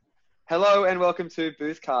Hello and welcome to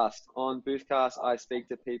Boothcast. On Boothcast, I speak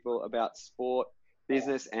to people about sport,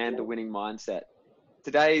 business, and the winning mindset.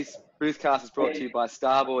 Today's Boothcast is brought to you by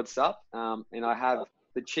Starboard Sup, and I have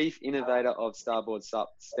the Chief Innovator of Starboard Sup,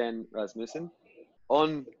 Sven Rasmussen,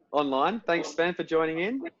 online. Thanks, Sven, for joining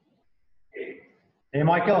in. Hey,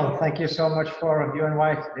 Michael. Thank you so much for your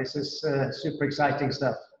invite. This is super exciting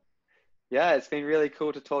stuff. Yeah, it's been really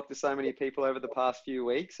cool to talk to so many people over the past few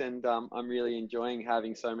weeks, and I'm really enjoying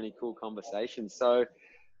having so many cool conversations. So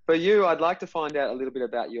for you, I'd like to find out a little bit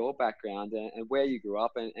about your background and where you grew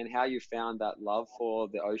up and how you found that love for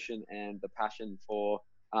the ocean and the passion for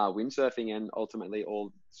windsurfing and ultimately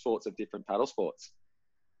all sorts of different paddle sports.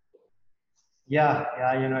 Yeah,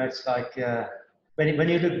 it's like when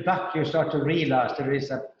you look back, you start to realize there is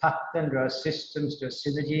a pattern, there are systems, there are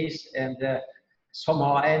synergies, and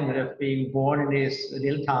somehow I ended up being born in this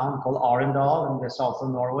little town called Arendal in the south of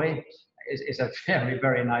Norway. It's a very,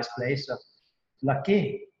 very nice place. So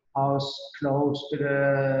lucky, I was close to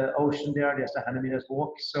the ocean there, just a 100 meters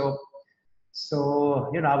walk. So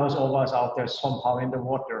I was always out there somehow in the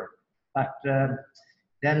water. But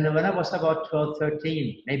then when I was about 12,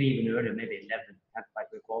 13, maybe even earlier, maybe 11, I can't quite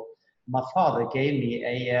recall, my father gave me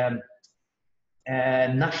a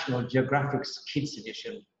National Geographic Kids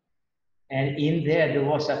Edition. And in there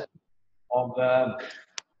was a of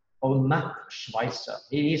Matt Schweitzer.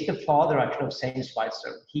 He is the father actually of Saint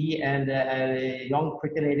Schweitzer. He and a young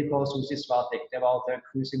pretty lady called Susie Svatek, they were out there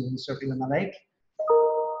cruising windsurfing on the lake.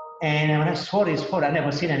 And when I saw this photo, I'd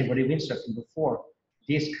never seen anybody windsurfing before.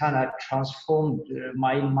 This kind of transformed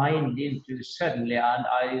my mind into suddenly, and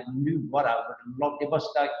I knew what I would love. It was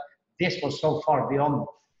like, this was so far beyond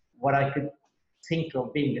what I could think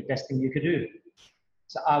of being the best thing you could do.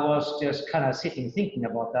 So I was just kind of sitting thinking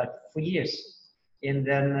about that for years. And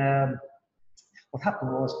then what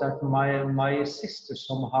happened was that my sister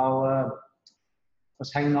somehow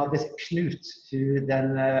was hanging out with Knut, who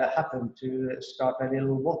then happened to start a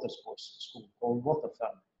little water sports school called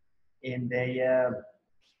Waterfun. And they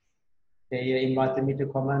invited me to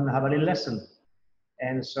come and have a little lesson.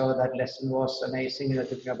 And so that lesson was amazing. It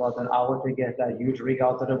took me about an hour to get a huge rig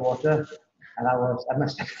out of the water. And I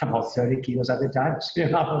must have been about 30 kilos at the time. So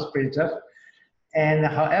that was pretty tough. And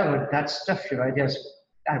however, that stuff,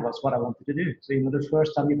 that was what I wanted to do. So, the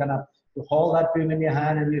first time you hold that boom in your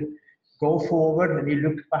hand and you go forward and you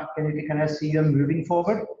look back and you kind of see them moving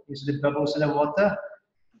forward, you see the bubbles in the water,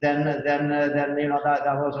 then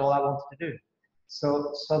that was all I wanted to do.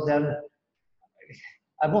 So then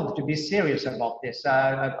I wanted to be serious about this.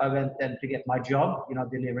 I went then to get my job,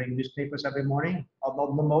 delivering newspapers every morning.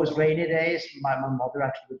 On the most rainy days, my mother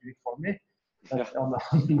actually would do it for me. But on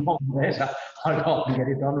the long days, I can't get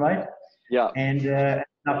it done right. Yeah. And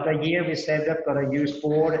after a year, we saved up, got a used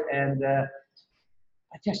board, and I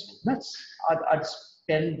just went nuts. I'd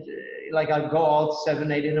spend, I'd go out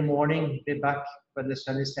 7, 8 in the morning, be back when the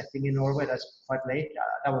sun is setting in Norway. That's quite late.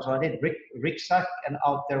 That was what I did, rucksack and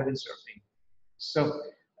out there windsurfing. So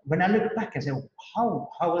when I look back and say,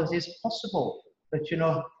 how is this possible? But,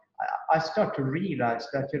 I start to realize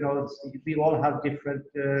that, we all have different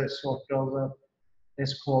sort of,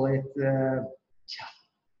 let's call it,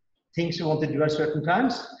 things we want to do at certain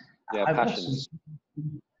times. Yeah, passions.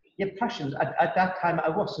 Passions. At that time, I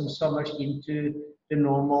wasn't so much into the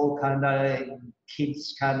normal kind of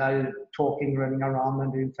kids kind of talking, running around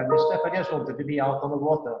and doing funny stuff. I just wanted to be out on the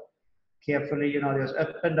water, carefully, just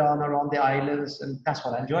up and down around the islands, and that's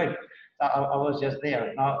what I enjoyed. I was just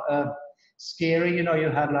there. Now, scary, you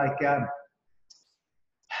had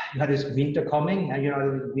you had this winter coming, and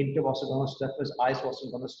the winter wasn't going to stop us, ice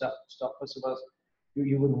wasn't going to stop us. It was,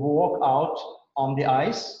 you would walk out on the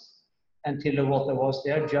ice until the water was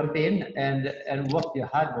there, jump in, and what you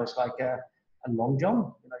had was like a long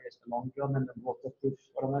john, just a long john and a waterproof,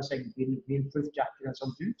 what am I saying, windproof jacket and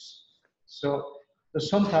some boots. So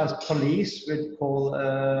sometimes police would call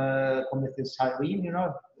commit this siren,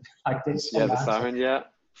 like this. Yeah, the siren, yeah.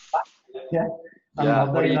 Yeah. Yeah,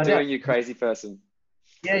 what are you doing, you crazy person?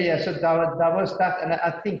 Yeah, so that was that, and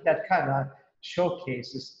I think that kind of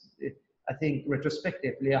showcases, I think,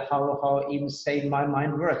 retrospectively, how insane my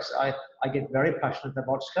mind works. I get very passionate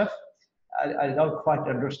about stuff. I don't quite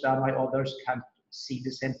understand why others can't see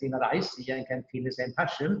the same thing that I see and can feel the same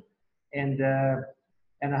passion. And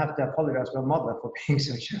I have to apologize to my mother for being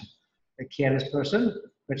such a careless person,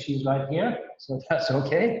 but she's right here, so that's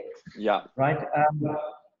okay. Yeah. Right.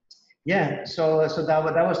 So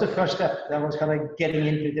that was the first step. That was kind of getting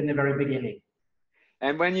into it in the very beginning.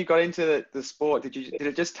 And when you got into the sport, did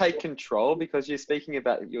it just take control? Because you're speaking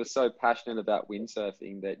about, you were so passionate about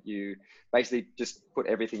windsurfing that you basically just put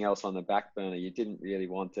everything else on the back burner. You didn't really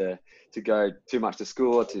want to go too much to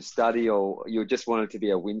school or to study, or you just wanted to be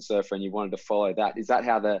a windsurfer and you wanted to follow that. Is that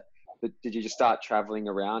how did you just start traveling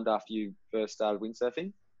around after you first started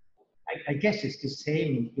windsurfing? I guess it's the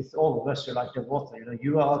same with all of us who like the water. You know,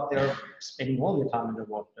 you are out there spending all your time in the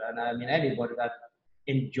water. And I mean, anybody that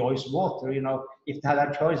enjoys water, you know, if they had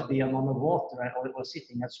a choice being on the water or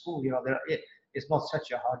sitting at school, you know, it's not such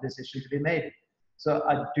a hard decision to be made. So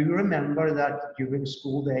I do remember that during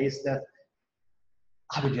school days that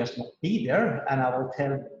I would just not be there, and I will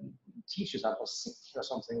tell teachers I was sick or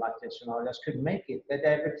something like this, you know, I just couldn't make it. But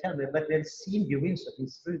they would tell me, but they'd seen me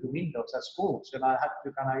windsurfing through the windows at school, so I had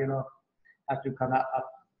to kind of, you know,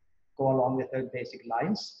 go along with the basic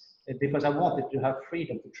lines because I wanted to have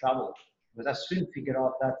freedom to travel. But I soon figured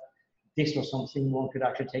out that this was something one could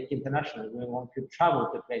actually take internationally, where one could travel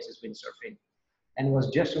to places windsurfing. And it was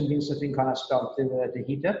just when windsurfing kind of started to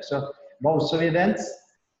heat up. So most of events,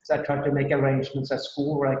 so I tried to make arrangements at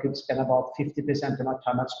school where I could spend about 50% of my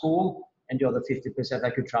time at school, and the other 50% I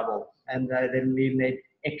could travel. And then we made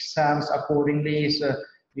exams accordingly. So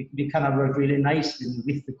we kind of worked really nicely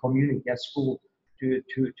with the community at school to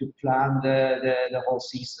plan the whole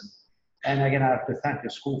season. And again, I have to thank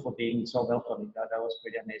the school for being so welcoming. That was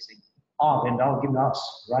pretty amazing. Arvindal Gymnas,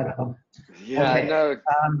 right on. Yeah, okay. no.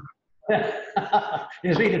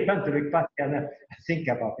 It's really fun to look back and think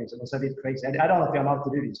about things. It was a bit crazy. I don't know if you're allowed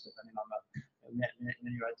to do this stuff when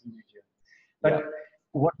you're a teenager. But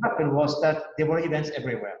what happened was that there were events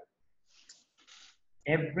everywhere.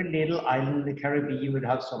 Every little island in the Caribbean would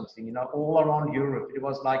have something, you know, all around Europe. It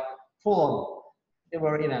was like full on. There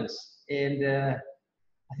were events. And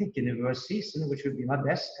I think in the worst season, which would be my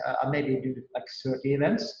best, I maybe do like 30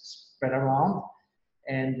 events spread around.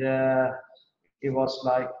 And it was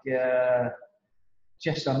like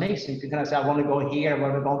just amazing to kind of say, I want to go here, I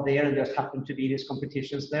want to go there, and there happened to be these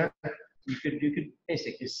competitions there. You could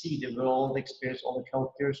basically see the world, experience all the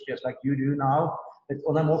cultures, just like you do now. But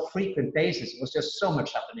on a more frequent basis, it was just so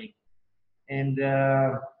much happening. And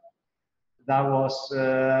that was,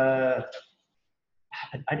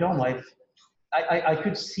 I don't know if, I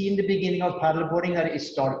could see in the beginning of paddleboarding that it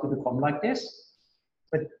started to become like this,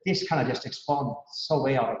 but this kind of just expanded so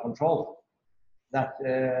way out of control that,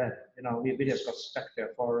 you know, we just got stuck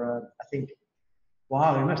there for, I think,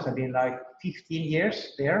 wow, it must have been like 15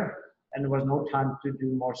 years there, and there was no time to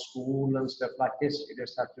do more school and stuff like this. You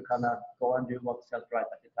just had to kind of go and do what felt right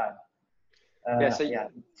at the time. Yeah, so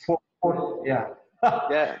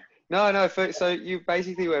yeah. No. So you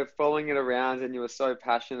basically were following it around, and you were so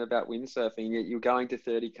passionate about windsurfing. Yet you were going to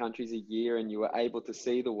 30 countries a year, and you were able to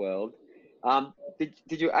see the world. Did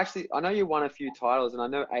you actually? I know you won a few titles, and I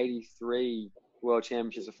know 83 World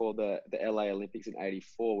Championships before the LA Olympics in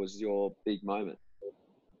 84 was your big moment.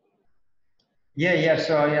 Yeah.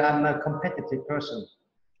 So I'm a competitive person,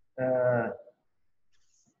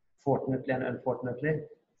 fortunately and unfortunately.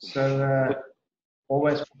 So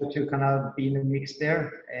always wanted to kind of be in the mix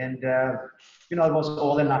there. And, you know, it was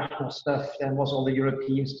all the national stuff, and was all the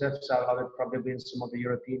European stuff. So I would probably win some of the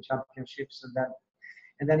European championships.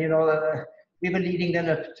 And then, you know, we were leading then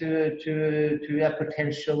up to a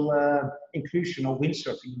potential inclusion of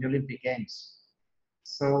windsurfing in the Olympic Games.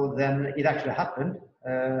 So then it actually happened.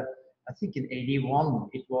 I think in 81,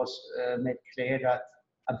 it was made clear that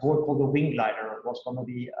a board called the Wing Glider was going to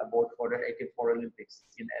be a board for the 84 Olympics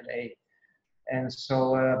in LA. And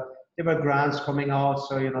so there were grants coming out,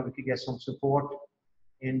 so, you know, we could get some support.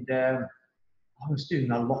 And I was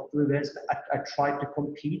doing a lot of events. I tried to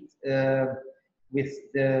compete in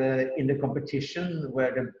the competition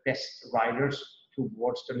where the best riders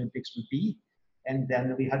towards the Olympics would be. And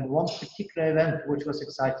then we had one particular event which was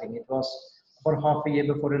exciting. It was about half a year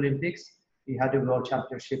before the Olympics. We had the World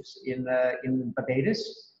Championships in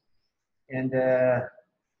Barbados, and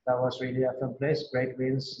that was really a fun place. Great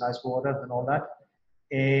winds, nice water, and all that.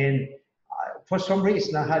 And for some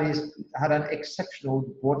reason, I had an exceptional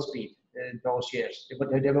board speed those years.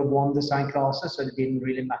 They were one design classes, so it didn't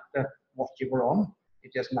really matter what you were on.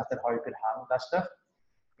 It just mattered how you could handle that stuff.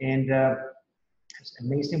 And it's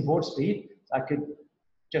amazing board speed. I could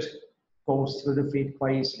just go through the fleet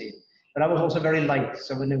quite easily. But I was also very light,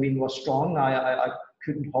 so when the wind was strong, I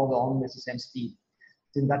couldn't hold on with the same speed.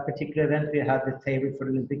 In that particular event, we had the favorite for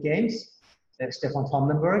the Olympic Games, Stefan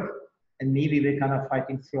Vandenberg, and me. We were kind of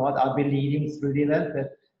fighting throughout. I'll be leading through the event,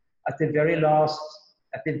 but at the very last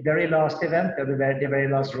event, the very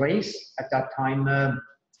last race, at that time,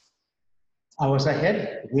 I was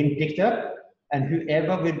ahead. Wind picked up, and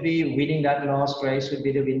whoever would be winning that last race would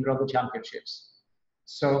be the winner of the championships.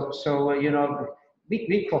 So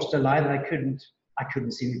we crossed the line, and I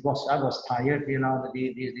couldn't see it. I was tired.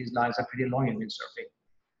 These lines are pretty long in windsurfing.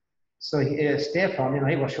 So Stefan,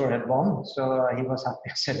 he was sure had won, so he was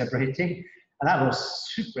happy celebrating, and I was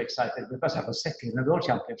super excited because I was second in the world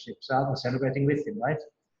championship, so I was celebrating with him, right?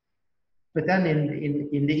 But then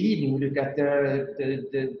in the evening, we looked at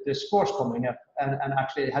the scores coming up, and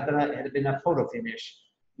actually had been a photo finish.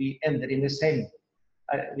 We ended in the same.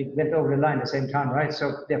 We went over the line at the same time, right?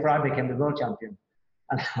 So therefore, I became the world champion,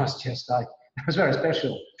 and I was just like, it was very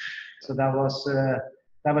special. So that was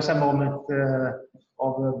a moment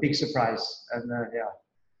of a big surprise, and yeah,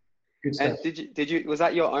 good stuff. And did you was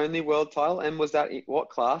that your only world title? And was that what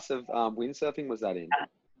class of windsurfing was that in?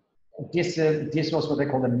 This was what they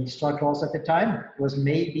called a Mistral class at the time. It was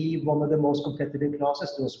maybe one of the most competitive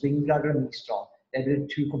classes. There was Wingrider and Mistral. They were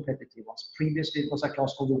two competitive ones. Previously, it was a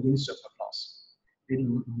class called the Windsurfer class. We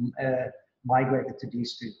migrated to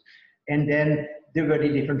these two. And then there were the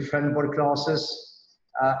different friendboard classes.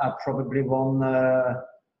 I probably won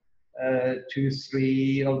 2,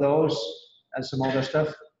 3 of those and some other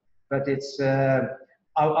stuff. But it's I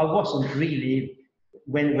wasn't really,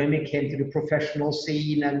 when we came to the professional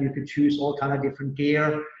scene and you could choose all kind of different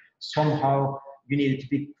gear, somehow you needed to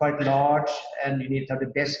be quite large and you needed to have the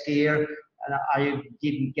best gear. And I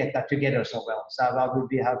didn't get that together so well. So I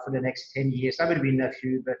would have for the next 10 years, I would have been a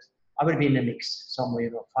few, but I would have been in a mix somewhere,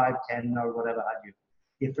 5, 10 or whatever have you.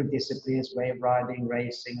 Different disciplines, wave riding,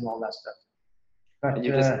 racing and all that stuff. But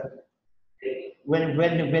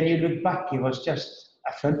when you look back, it was just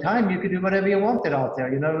a fun time. You could do whatever you wanted out there.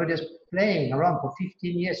 We were just playing around for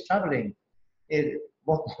 15 years, traveling.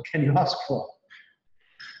 What more can you ask for?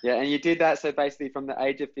 Yeah, and you did that. So basically from the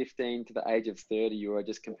age of 15 to the age of 30, you were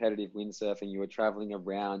just competitive windsurfing. You were traveling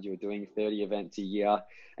around, you were doing 30 events a year,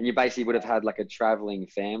 and you basically would have had like a traveling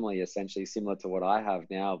family, essentially similar to what I have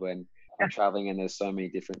now when I'm traveling and there's so many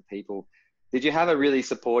different people. Did you have a really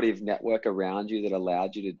supportive network around you that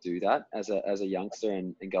allowed you to do that as a youngster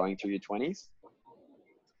and going through your 20s?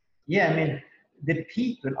 Yeah, I mean, the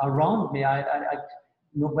people around me,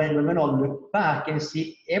 when I look back and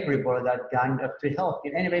see everybody that ganged up to help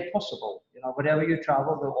in any way possible, wherever you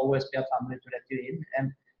travel, there'll always be a family to let you in.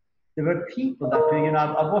 And there were people that,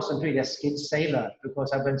 I wasn't really a skilled sailor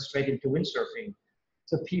because I went straight into windsurfing.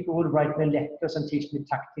 So people would write me letters and teach me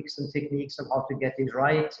tactics and techniques of how to get it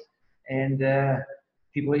right. And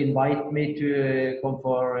people invite me to come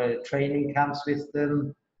for training camps with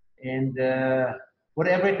them. And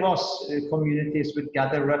whatever it was, communities would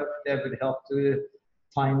gather up, they would help to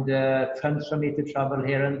find funds for me to travel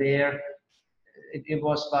here and there. It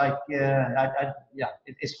was like,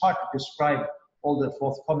 it's hard to describe all the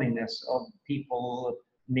forthcomingness of people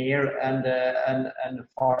near and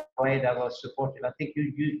far away that was supportive. I think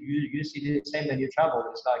you see the same when you travel.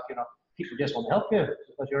 It's like, people just want to help you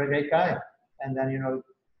because you're a great guy. And then,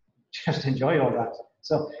 just enjoy all that.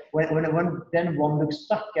 So when then one looks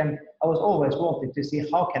back, and I was always wanting to see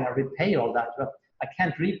how can I repay all that. But I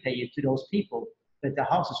can't repay it to those people. But the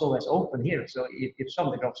house is always open here. So if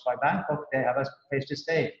somebody drops by Bangkok, they have a place to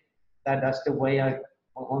stay. That's the way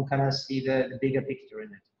one kind of see the bigger picture in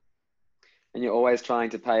it. And you're always trying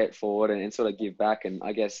to pay it forward and sort of give back. And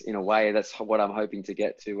I guess in a way, that's what I'm hoping to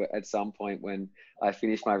get to at some point when I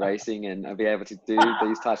finish my racing and I'll be able to do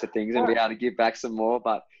these types of things and be able to give back some more.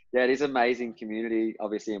 But yeah, it is an amazing community,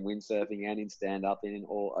 obviously in windsurfing and in stand-up and in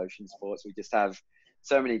all ocean sports. We just have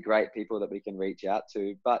so many great people that we can reach out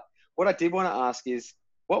to. But what I did want to ask is,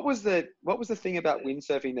 what was the thing about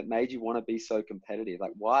windsurfing that made you want to be so competitive?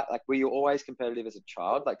 Like why? Like were you always competitive as a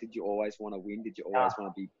child? Like did you always want to win? Did you always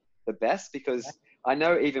want to be the best? Because I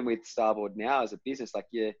know even with Starboard now as a business, like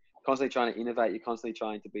you're constantly trying to innovate, you're constantly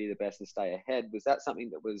trying to be the best and stay ahead. Was that something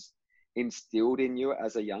that was instilled in you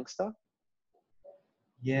as a youngster?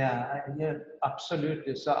 Yeah,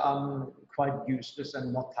 absolutely. So I'm quite useless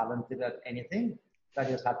and not talented at anything. I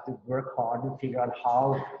just have to work hard and figure out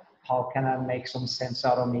how can I make some sense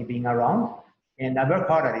out of me being around, and I work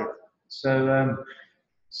hard at it.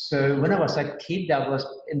 So when I was a kid, I was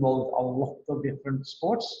involved a lot of different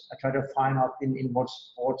sports. I tried to find out in what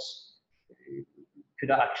sports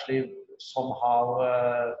could I actually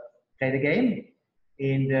somehow play the game.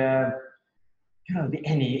 And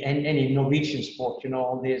any Norwegian sport,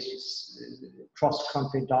 all this cross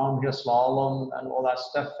country, downhill slalom, and all that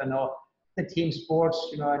stuff, and all the team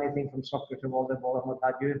sports, anything from soccer to volleyball and what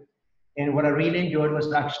have you. And what I really enjoyed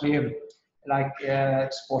was actually like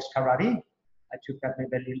sports karate. I took that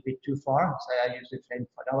maybe a little bit too far. So I used to train,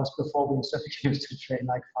 that was before windsurfing, I used to train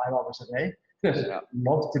like 5 hours a day. Just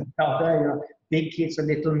loved to be out there, you know, big kids and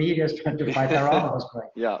little me just trying to fight around. It was great.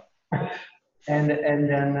 Yeah. And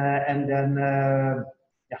then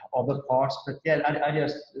yeah, other parts. But yeah, I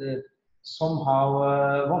just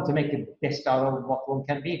somehow want to make the best out of what one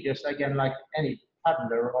can be. Just again, like any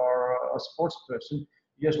paddler or a sports person,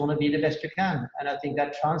 you just want to be the best you can. And I think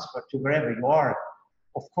that transfer to wherever you are.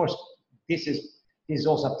 Of course, this is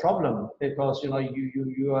also a problem because you know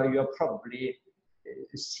you are probably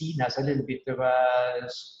seen as a little bit of a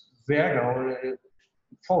weirdo,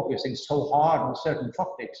 focusing so hard on certain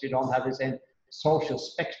topics. You don't have the same social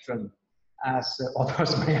spectrum as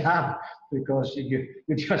others may have because you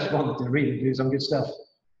just want to really do some good stuff.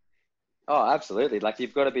 Oh, absolutely. Like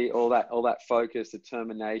you've got to be all that focus,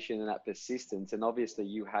 determination, and that persistence. And obviously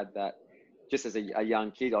you had that just as a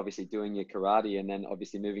young kid, obviously doing your karate and then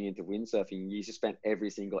obviously moving into windsurfing. You just spent every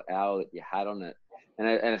single hour that you had on it. And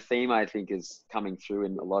a theme I think is coming through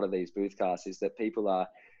in a lot of these boothcasts is that people are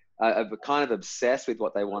kind of obsessed with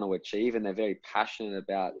what they want to achieve, and they're very passionate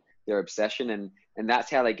about their obsession, and that's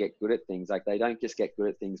how they get good at things. Like they don't just get good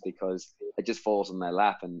at things because it just falls on their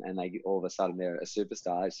lap and they all of a sudden they're a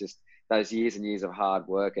superstar. It's just those years and years of hard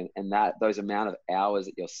work and that those amount of hours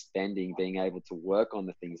that you're spending being able to work on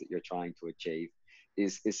the things that you're trying to achieve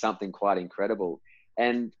is something quite incredible.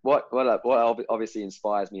 And what obviously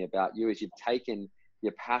inspires me about you is you've taken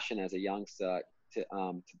your passion as a youngster to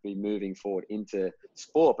be moving forward into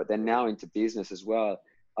sport, but then now into business as well.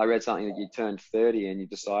 I read something that you turned 30 and you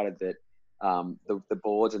decided that the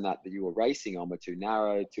boards and that you were racing on were too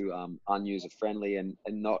narrow, too unuser friendly, and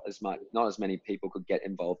not as many people could get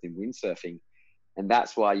involved in windsurfing, and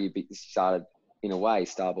that's why you started in a way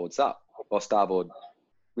Starboard Sup or Starboard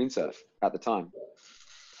Windsurf at the time.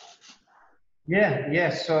 Yeah.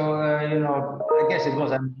 So you know, I guess it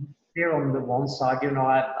was here on the one side. You know,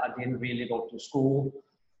 I didn't really go to school,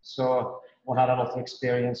 so one had a lot of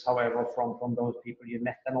experience, however, from those people you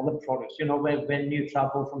met and all the products. You know, when you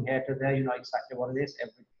travel from here to there, you know exactly what it is.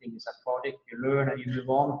 Everything is a product. You learn and you move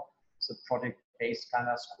on. It's a product-based kind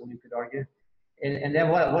of school, you could argue. And then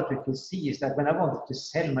what we could see is that when I wanted to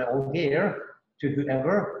sell my old gear to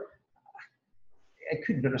whoever, I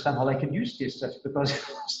couldn't understand how I could use this stuff because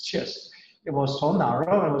it was so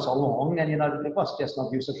narrow, it was so long, and you know, it was just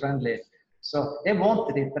not user-friendly. So they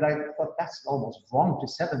wanted it, but I thought that's almost wrong to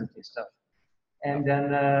sell them this stuff. And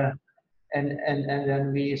then and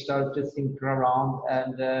then we started to think around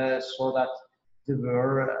and saw that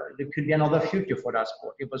there could be another future for that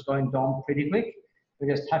sport. It was going down pretty quick. We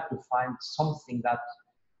just had to find something that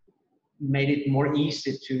made it more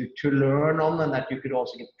easy to learn on, and that you could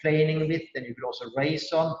also get training with, and you could also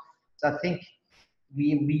race on. So I think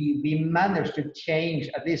we managed to change,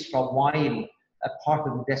 at least for a while, a part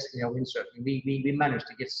of the destiny of windsurfing. We managed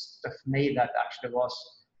to get stuff made that actually was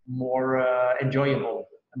more enjoyable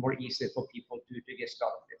and more easy for people to get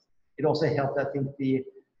started with. It also helped, I think, the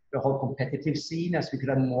whole competitive scene, as we could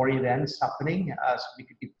have more events happening, as we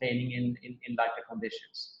could be playing in lighter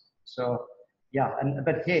conditions. So yeah,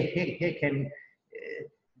 but here came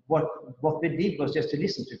what we did was just to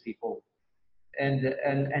listen to people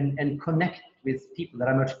and connect with people that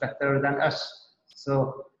are much better than us.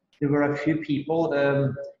 So there were a few people.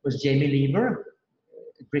 Was Jamie Lever,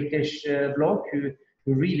 a British bloke who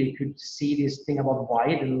really could see this thing about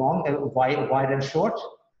wide and long, wide and short.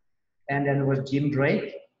 And then there was Jim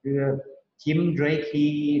Drake. Jim Drake,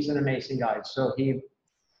 he is an amazing guy. So he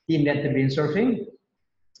invented windsurfing,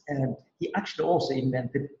 and he actually also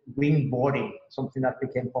invented wingboarding, something that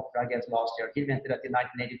became popular, I guess, last year. He invented that in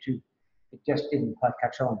 1982. It just didn't quite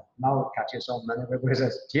catch on. Now it catches on, and everybody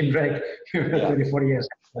says Jim Drake, 30, 40 years.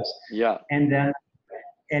 Yeah. And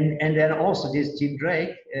then also this Jim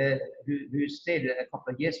Drake, who stayed a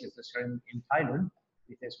couple of years with us here in Thailand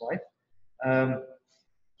with his wife.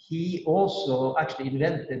 He also actually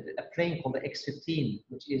invented a plane called the X-15,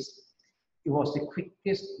 it was the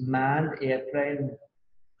quickest manned airplane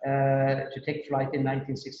to take flight in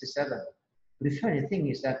 1967. But the funny thing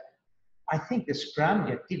is that I think the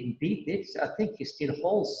Scramjet didn't beat it. I think he still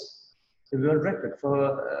holds the world record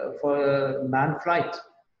for manned flight.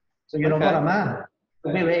 So you know, what a man.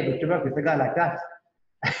 We were able to work with a guy like that.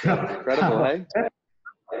 Incredible, eh?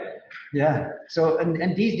 Yeah. So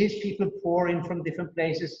and these people pour in from different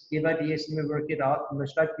places, give ideas, and we work it out. And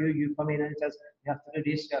much like you come in and it says you have to do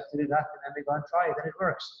this, you have to do that, and then we go and try it, and it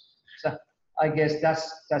works. So I guess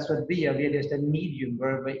that's what we are. We're just a medium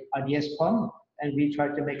where ideas come and we try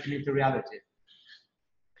to make them into reality.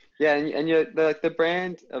 Yeah, and the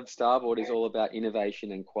brand of Starboard is all about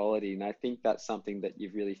innovation and quality, and I think that's something that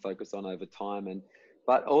you've really focused on over time.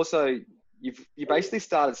 But also, you basically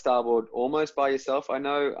started Starboard almost by yourself. I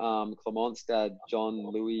know Clement's dad, John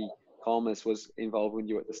Louis Colmus, was involved with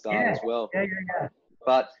you at the start as well. Yeah.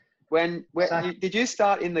 But when Exactly. did you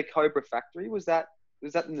start in the Cobra factory? Was that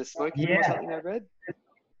in the smoking room or something I read?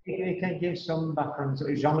 We can give some background.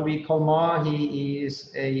 So Jean-Louis Colmar, he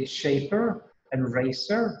is a shaper and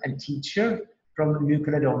racer and teacher from New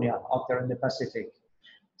Caledonia out there in the Pacific.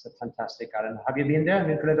 It's a fantastic island. Have you been there,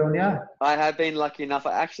 New Caledonia? I have been lucky enough.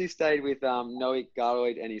 I actually stayed with Noik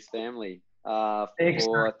Garoid and his family for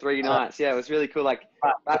 3 nights. Yeah, it was really cool. Like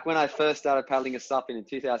back when I first started paddling a SUP in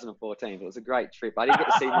 2014, it was a great trip. I didn't get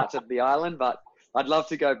to see much of the island, but I'd love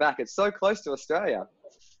to go back. It's so close to Australia.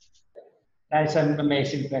 That's an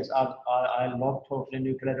amazing place. I love totally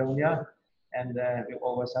New Caledonia, and we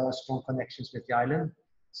always have strong connections with the island.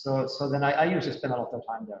 So then I used to spend a lot of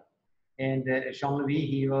time there. And Jean-Louis,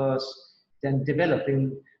 he was then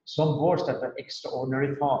developing some boards that were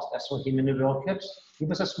extraordinarily fast. I saw him in the World Cups. He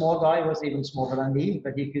was a small guy, he was even smaller than me,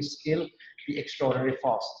 but he could still be extraordinarily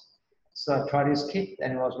fast. So I tried his kit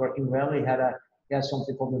and it was working well. He had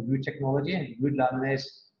something called the wood technology, wood laminates,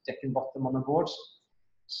 deck and bottom on the boards.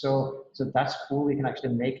 So that's cool. We can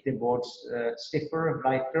actually make the boards stiffer,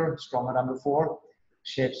 lighter, stronger than before.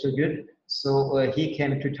 Shapes are good. So he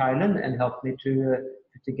came to Thailand and helped me to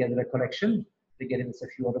put together a collection together with a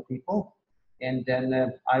few other people. And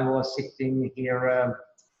then I was sitting here,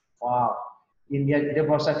 there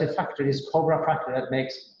was at the factory, this Cobra factory that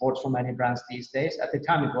makes boards for many brands these days. At the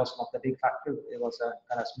time, it was not a big factory. It was a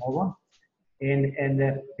kind of small one. And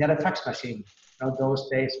they had a fax machine. Now, those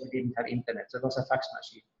days, we didn't have internet, so it was a fax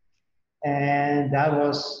machine. And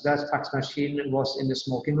that fax machine was in the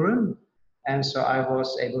smoking room. And so I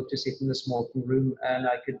was able to sit in the smoking room and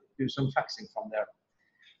I could do some faxing from there.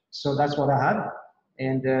 So that's what I had.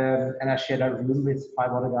 And I shared a room with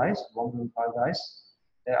 5 other guys, 1 room, 5 guys.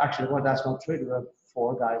 Actually, well, that's not true. There were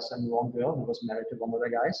 4 guys and 1 girl who was married to one of the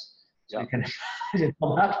guys. So you can imagine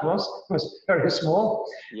how that was very small.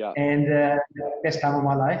 Yeah. And best time of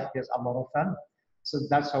my life. There's a lot of fun. So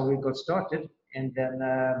that's how we got started. And then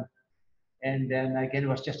again, it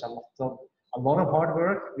was just a lot of hard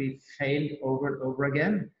work. We failed over and over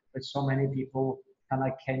again, but so many people kind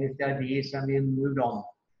of came with the ideas and we moved on.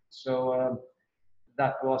 So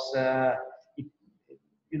that was,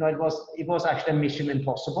 it was actually a mission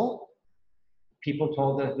impossible. People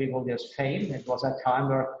told that we will just fail. It was a time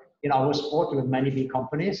where in our sport, there were many big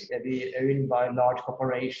companies that we owned by large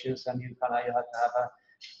corporations, and you had to have a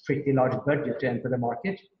pretty large budget to enter the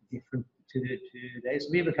market, different to today. So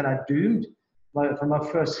we were kind of doomed. But from our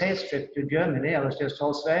first sales trip to Germany, I was just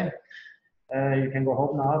told, Svein, you can go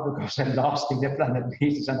home now because the last thing the planet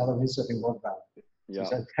needs is another windsurfing world brand. Yeah. So I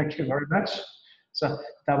said, thank you very much. So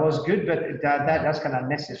that was good, but that's kind of a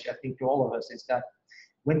message, I think, to all of us, is that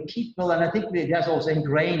when people, and I think that's also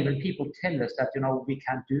ingrained, when people tell us that, we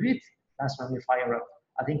can't do it, that's when we fire up.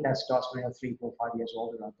 I think that starts when you're 3, 4, 5 years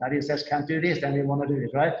old. That says, can't do this, then we want to do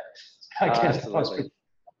it, right? I guess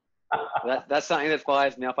that's something that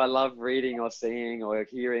fires me up. I love reading or seeing or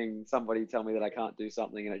hearing somebody tell me that I can't do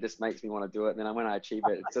something, and it just makes me want to do it. And then when I achieve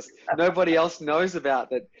it, it's just nobody else knows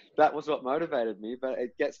about that. That was what motivated me, but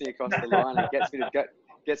it gets me across the line. It gets me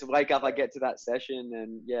to wake up. I get to that session,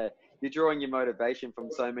 and yeah, you're drawing your motivation from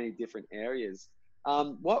so many different areas.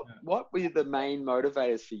 What were the main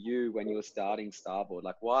motivators for you when you were starting Starboard?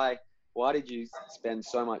 Like, why did you spend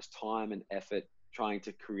so much time and effort trying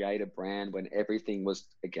to create a brand when everything was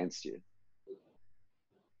against you?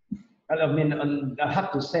 I mean, I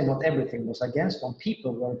have to say, not everything was against them.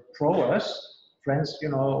 People were pro us, friends.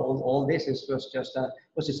 All this was just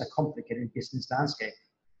a complicated business landscape,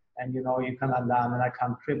 and you kind of land in a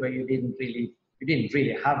country where you didn't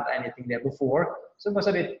really have anything there before, so it was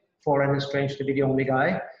a bit foreign and strange to be the only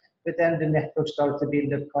guy. But then the network started to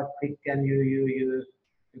build up quite quick, and you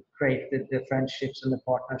create the friendships and the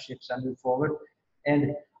partnerships and move forward.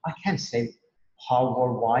 And I can't say how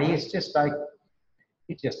or why. It's just like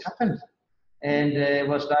it just happened, and it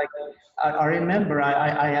was like I remember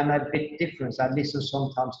I am a bit different. I listen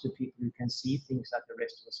sometimes to people who can see things that the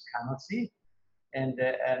rest of us cannot see, and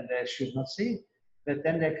should not see. But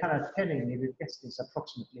then they're kind of telling me the distance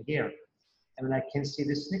approximately here. And when I can see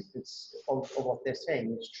the snippets of what they're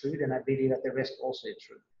saying, it's true, then I believe that the rest also is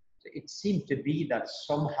true. So it seemed to be that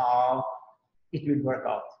somehow it would work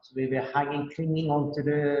out. So we were clinging on to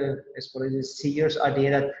the seer's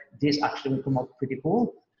idea that this actually will come out pretty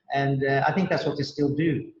cool. And I think that's what they still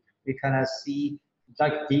do. We kind of see,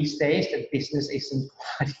 like these days, the business isn't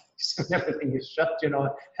quite, so everything is shut,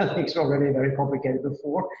 and things were already very complicated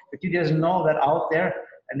before. But you just know that out there,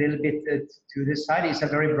 a little bit to the side, is a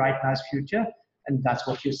very bright, nice future. and that's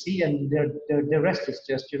what you see. And the rest is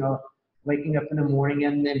just, you know, waking up in the morning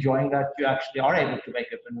and enjoying that you actually are able to wake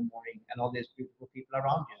up in the morning and all these beautiful people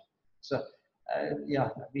around you. So yeah,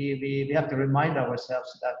 we have to remind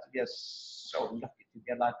ourselves that we are so lucky to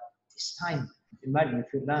be alive this time. Imagine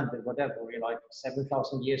if you landed whatever, you know, like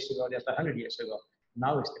 7,000 years ago, just 100 years ago.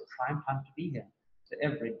 Now is the prime time to be here. So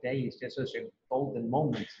every day is just such a golden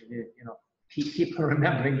moment. You know, keep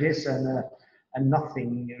remembering this, and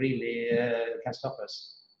nothing really can stop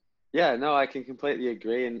us. Yeah, no, I can completely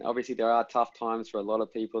agree. And obviously there are tough times for a lot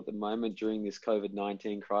of people at the moment during this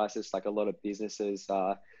COVID-19 crisis. Like a lot of businesses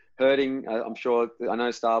are hurting. I'm sure, I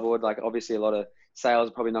know Starboard, like obviously a lot of sales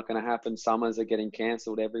are probably not going to happen. Summers are getting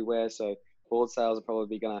cancelled everywhere. So board sales are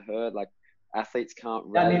probably going to hurt. Like athletes can't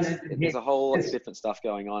race. I mean, there's a whole lot of different stuff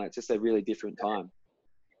going on. It's just a really different time.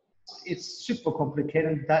 It's super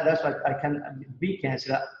complicated. That's why we can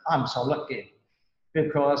say that I'm so lucky,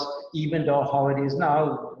 because even though how it is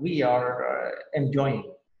now, we are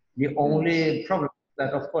enjoying. The only problem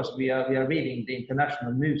that, of course, we are reading the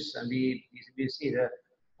international news, and we see the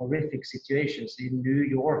horrific situations in New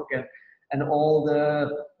York, and all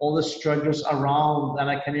the struggles around, and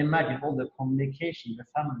I can imagine all the communication, the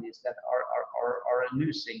families that are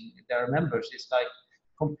losing their members. It's like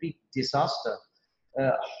complete disaster.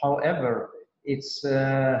 However, it's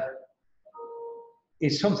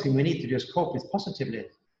something we need to just cope with positively.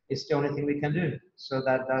 It's the only thing we can do. So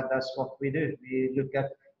that's what we do. We look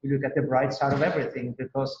at the bright side of everything,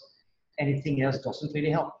 because anything else doesn't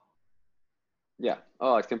really help. Yeah.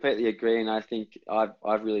 Oh, I completely agree. And I think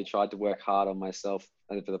I've really tried to work hard on myself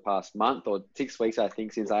for the past month or 6 weeks, I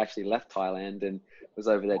think, since I actually left Thailand and was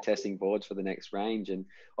over there testing boards for the next range. And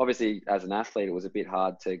obviously as an athlete, it was a bit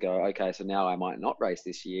hard to go, okay, so now I might not race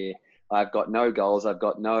this year. I've got no goals. I've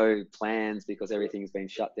got no plans because everything's been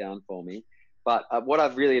shut down for me. But what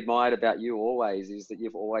I've really admired about you always is that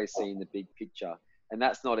you've always seen the big picture. And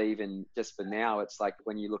that's not even just for now. It's like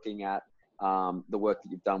when you're looking at the work that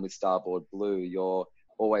you've done with Starboard Blue, you're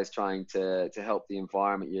always trying to help the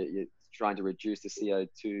environment. You're trying to reduce the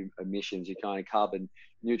CO2 emissions. You're kind of carbon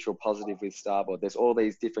neutral positive with Starboard. There's all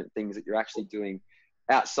these different things that you're actually doing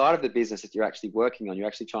outside of the business that you're actually working on. You're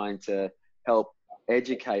actually trying to help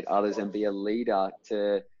educate others and be a leader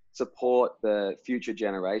to support the future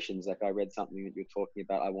generations. Like I read something that you're talking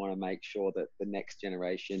about. I want to make sure that the next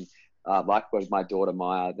generation, like with my daughter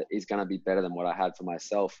Maya, that is going to be better than what I had for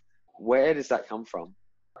myself. Where does that come from?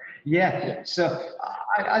 Yeah, so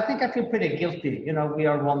I think I feel pretty guilty. You know, we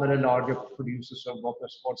are one of the larger producers of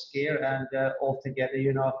motorsports gear, and altogether,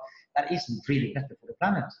 you know, that isn't really better for the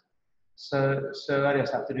planet. So I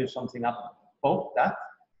just have to do something about that.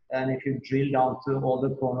 And if you drill down to all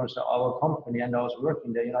the corners of our company and those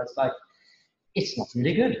working there, you know, it's like, it's not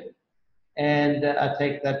really good. And I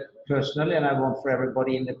take that personally, and I want for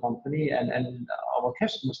everybody in the company and our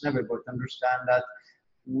customers and everybody to understand that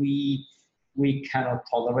we cannot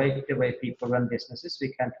tolerate the way people run businesses.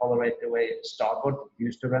 We can't tolerate the way Starboard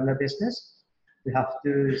used to run a business. We have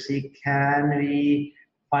to see, can we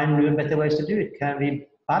find new and better ways to do it? Can we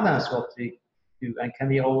balance what we do? And can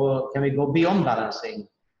we go beyond balancing?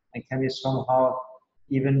 And can we somehow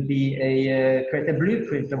even create a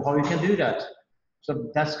blueprint of how we can do that?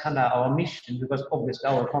 So that's kind of our mission, because obviously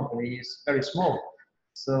our company is very small.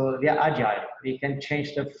 So we are agile. We can change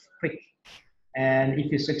stuff quick. And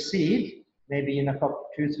if you succeed, maybe in a couple,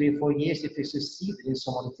 2, 3, 4 years, if we succeed in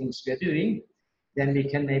some of the things we are doing, then we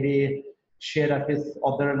can maybe share that with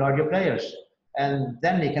other larger players. And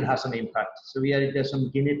then we can have some impact. So there's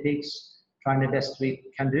some guinea pigs trying the best we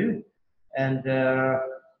can do, and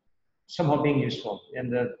somehow being useful in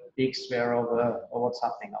the big sphere of what's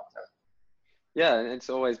happening out there. Yeah, and it's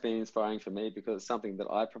always been inspiring for me because it's something that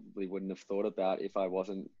I probably wouldn't have thought about if I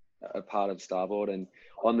wasn't a part of Starboard and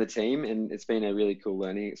on the team. And it's been a really cool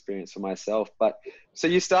learning experience for myself. But so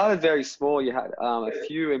you started very small. You had a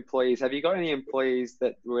few employees. Have you got any employees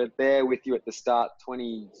that were there with you at the start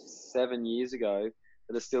 27 years ago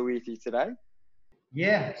that are still with you today?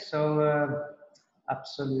 Yeah, so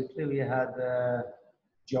absolutely. We had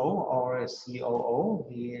Joe, our COO.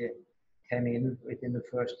 He came in within the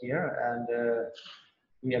first year, and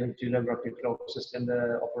we have Julia working closest in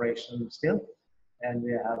the operation still. And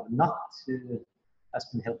we have Nat, who has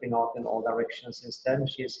been helping out in all directions since then.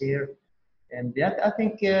 She's here. And yeah, I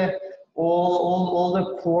think all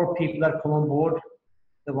the core people that come on board,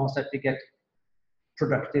 the ones that we get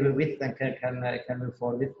productive with and can move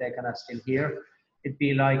forward with, they're kind of still here. It'd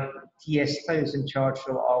be like Tiesta, who's in charge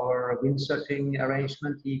of our windsurfing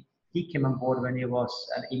arrangement. He came on board when he was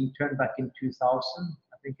an intern back in 2000,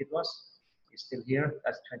 I think it was. He's still here.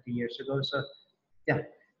 That's 20 years ago. So yeah,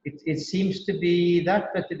 it seems to be that,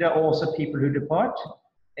 but there are also people who depart,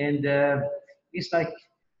 and it's like,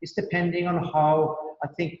 it's depending on how. I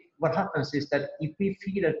think what happens is that if we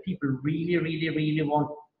feel that people really want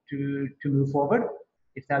to move forward,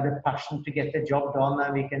 if they have the passion to get the job done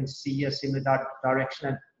and we can see a similar direction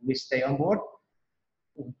and we stay on board,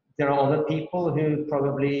 there are other people who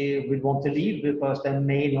probably would want to leave because they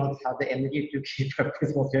may not have the energy to keep up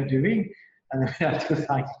with what they're doing, and we have to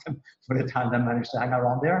thank them for the time they managed to hang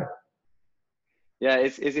around there. Yeah,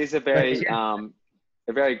 it's a very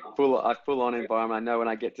a very full-on environment. I know when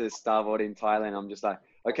I get to Starboard in Thailand, I'm just like,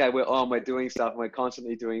 okay, we're doing stuff, we're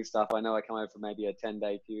constantly doing stuff. I know I come over for maybe a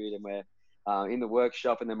 10-day period, and we're in the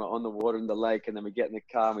workshop, and then we're on the water in the lake, and then we get in the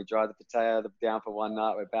car and we drive the Pattaya down for one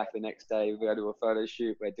night. We're back the next day. We go to a photo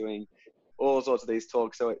shoot. We're doing all sorts of these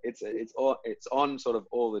talks. So it's on sort of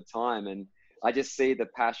all the time, and I just see the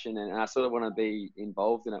passion, and I sort of want to be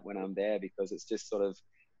involved in it when I'm there, because it's just sort of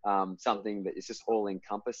something that is just all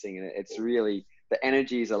encompassing, and it's really, the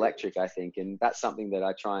energy is electric, I think, and that's something that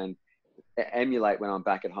I try and emulate when I'm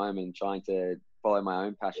back at home and trying to follow my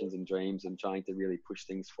own passions and dreams and trying to really push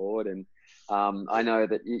things forward. And I know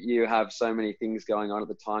that you have so many things going on at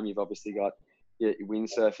the time. You've obviously got your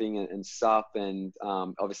windsurfing and SUP, and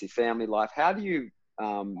obviously family life. How do you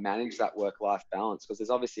manage that work-life balance? Because there's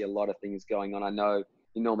obviously a lot of things going on. I know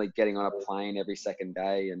you're normally getting on a plane every second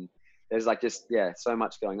day, and there's like just, so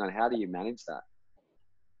much going on. How do you manage that?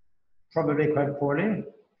 Probably quite poorly,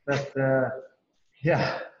 but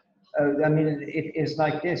I mean, it's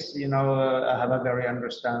like this, you know. I have a very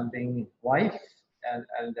understanding wife,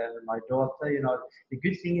 and my daughter. You know, the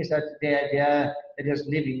good thing is that they're just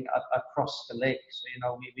living across the lake, so you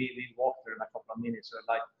know we walk there in a couple of minutes. So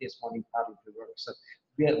like this morning, paddle to work. So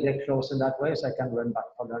we're close in that way, so I can run back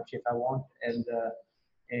for lunch if I want,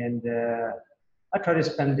 and I try to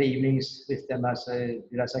spend the evenings with them as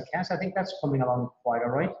good as I can. So I think that's coming along quite all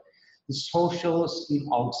right. The social scheme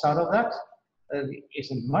outside of that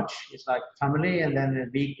isn't much. It's like family, and then the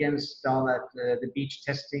weekends down at the beach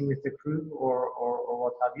testing with the crew or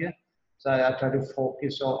what have you. So I try to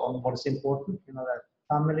focus on what is important, you know, that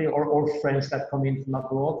family or friends that come in from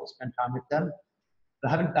abroad, spend time with them. I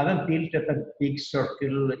haven't built up a big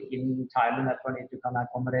circle in Thailand that I need to kind of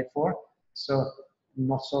accommodate for. So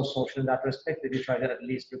not so social in that respect, but you try to at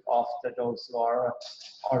least look after those who are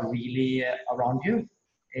really around you.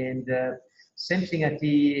 And same thing at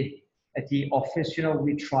the office, you know,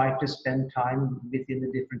 we try to spend time within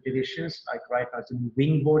the different divisions. Like right now, it's a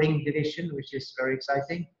wingboarding division, which is very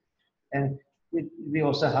exciting. And we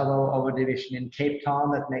also have our division in Cape Town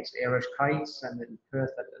that makes aerial kites, and in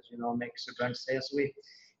Perth that, as you know, makes the drum sails.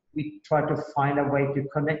 We try to find a way to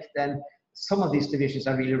connect. And some of these divisions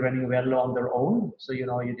are really running well on their own. So, you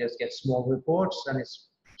know, you just get small reports and it's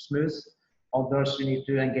smooth. Others you need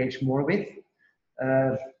to engage more with.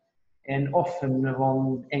 And often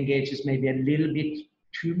one engages maybe a little bit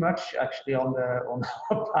too much actually on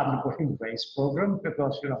our paddleboarding race program,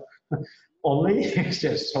 because, you know, Ollie is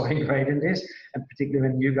just so ingrained in this, and particularly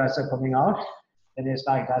when you guys are coming out, and it's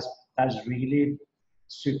like that's really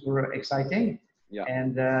super exciting. Yeah.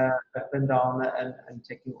 And up and down and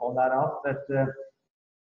taking all that out. But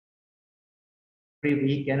every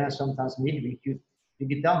weekend and sometimes midweek, you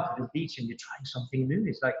get down to the beach and you're trying something new.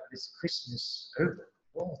 It's like this Christmas over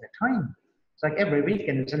all the time. It's like every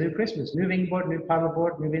weekend it's a new Christmas, new wingboard, new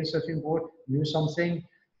paddleboard, new windsurfing board, new something.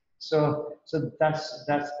 So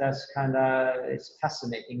that's kind of, it's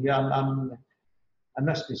fascinating. Yeah, I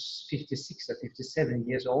must be 56 or 57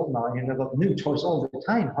 years old now, and I've got new toys all the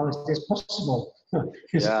time. How is this possible?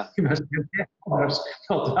 Yeah. You must be not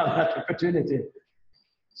to have that opportunity.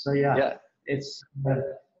 So it's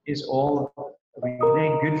all really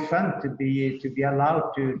good fun to be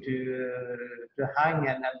allowed to hang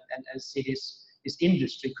and see this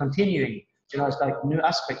industry continuing. You know, it's like new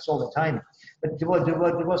aspects all the time. But there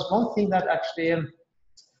was one thing that actually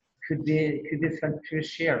could be fun to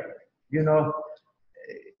share. You know,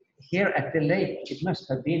 here at the lake, it must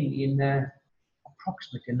have been in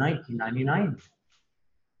approximately 1999.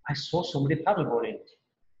 I saw somebody paddleboarding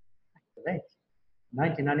at the lake.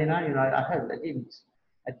 1999, you know, I didn't.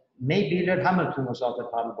 Maybe Lord Hamilton was out there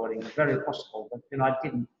paddleboarding, very possible, but, you know, I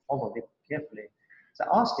didn't follow it carefully. So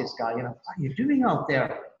I asked this guy, you know, what are you doing out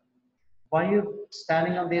there? Why are you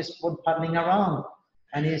standing on this board paddling around?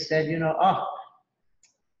 And he said, you know,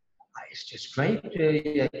 it's just great.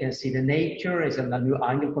 I can see the nature. It's a new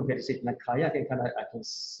angle compared to sitting in a kayak. I can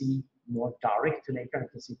see more direct to nature. I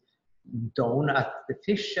can see down at the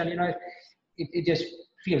fish, and, you know, it just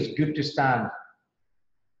feels good to stand.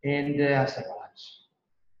 And I said,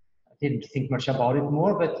 didn't think much about it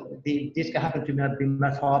more, but this guy happened to me,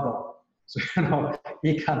 my father. So, you know,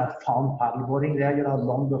 he kind of found paddleboarding there, you know,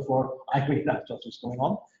 long before I realized what was going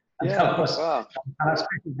on. And Yeah, that was wow. kind of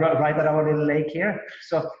right at our little lake here.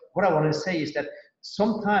 So what I want to say is that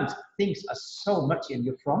sometimes things are so much in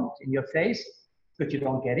your front, in your face, but you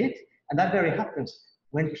don't get it. And that very happens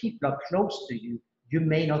when people are close to you, you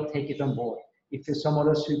may not take it on board. If there's some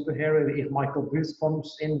other superhero, if Michael Booth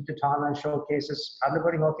comes into town and showcases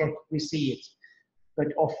paddleboarding, okay, we see it. But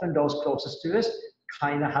often those closest to us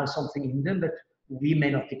kind of have something in them, but we may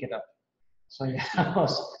not pick it up. So yeah, that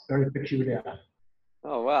was very peculiar.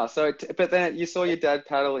 Oh, wow. So, but then you saw your dad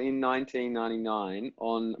paddle in 1999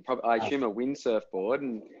 on, I assume, a windsurf board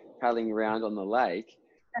and paddling around on the lake.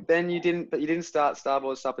 Then you didn't start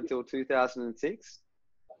Starboard Sup until 2006?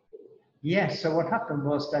 Yes, so what happened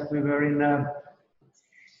was that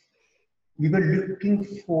we were looking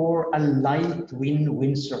for a light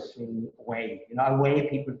windsurfing way, you know, a way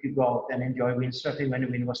people could go out and enjoy windsurfing when the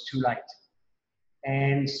wind was too light.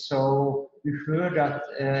 And so we heard that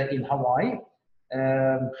in Hawaii,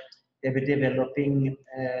 they were developing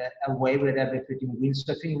a way where they were putting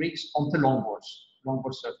windsurfing rigs onto longboard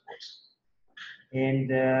surfboards. And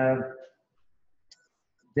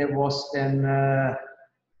there was then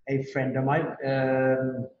a friend of mine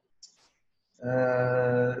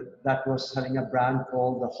that was having a brand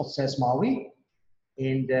called the Hot Sails Maui.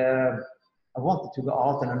 And I wanted to go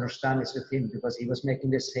out and understand this with him because he was making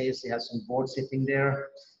the sails, he had some boards sitting there.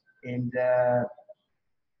 And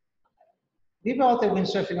we were out there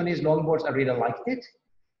windsurfing on his longboards, I really liked it.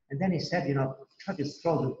 And then he said, you know, try to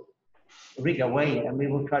throw the rig away and we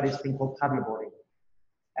will try this thing called paddleboarding.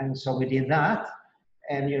 And so we did that.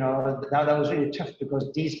 And, you know, that was really tough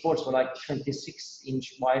because these boards were like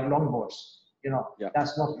 26-inch wide longboards. You know, yeah.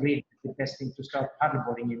 That's not really the best thing to start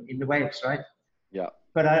paddleboarding in the waves, right? Yeah.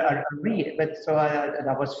 But that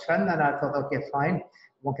was fun, and I thought, okay, fine.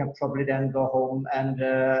 One can probably then go home and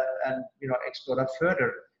you know, explore that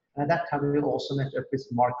further. And at that time, we also met up with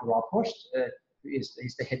Mark Raphorst, who is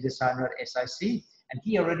the head designer at SIC, and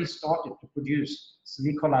he already started to produce. So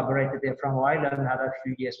we collaborated there for a while and had a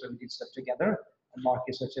few years where we did stuff together. And Mark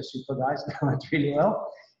is such a super guy, so that went really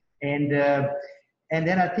well. And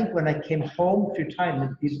then I think when I came home to Thailand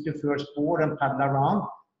and visited the first board and paddled around,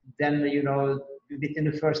 then, you know, within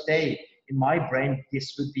the first day, in my brain,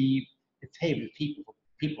 this would be the favorite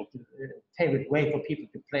favorite way for people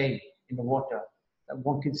to play in the water. That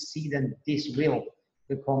one could see then this will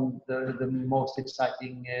become the most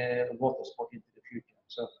exciting water sport into the future.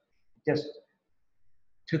 So just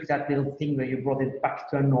took that little thing where you brought it back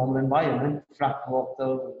to a normal environment, flat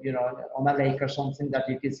water, you know, on a lake or something that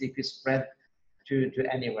you could spread to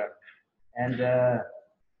anywhere. And then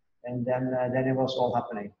it was all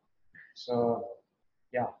happening. So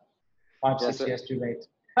yeah, 6 years too late.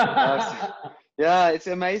 Yeah, it's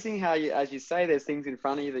amazing how you, as you say, there's things in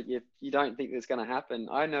front of you that you don't think that's going to happen.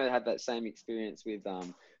 I know I had that same experience with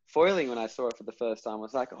foiling when I saw it for the first time. I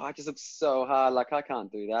was like, oh, it just looks so hard. Like, I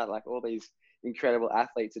can't do that. Like, all these incredible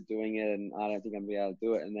athletes are doing it, and I don't think I'm going to be able to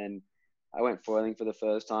do it. And then I went foiling for the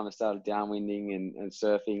first time. I started downwinding and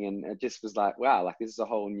surfing, and it just was like, wow, like, this is a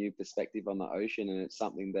whole new perspective on the ocean. And it's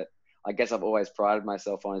something that I guess I've always prided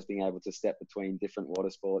myself on, is being able to step between different water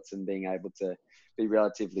sports and being able to be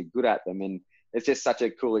relatively good at them. And it's just such a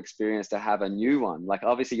cool experience to have a new one. Like,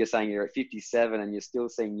 obviously you're saying you're at 57 and you're still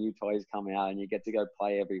seeing new toys come out, and you get to go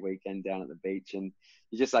play every weekend down at the beach, and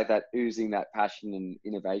you're just like that, oozing that passion and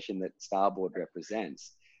innovation that Starboard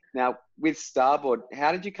represents. Now, with Starboard,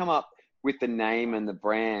 how did you come up with the name and the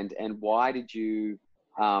brand, and why did you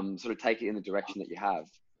sort of take it in the direction that you have?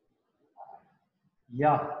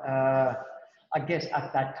 Yeah, I guess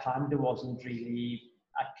at that time there wasn't really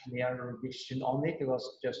a clear vision on it. It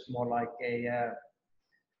was just more like a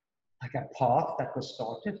path that was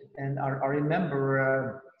started. And I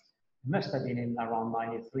remember, must have been in around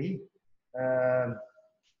 93,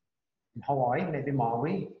 in Hawaii, maybe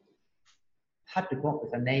Maui, had to come up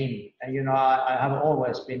with a name. And, you know, I have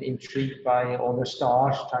always been intrigued by all the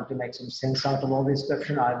stars, trying to make some sense out of all this stuff.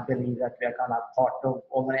 And I believe that we are kind of part of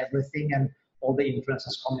all and everything, and all the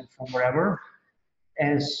influences coming from wherever.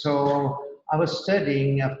 And so I was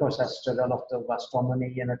studying, of course, I studied a lot of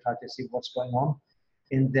astronomy, and I tried to see what's going on.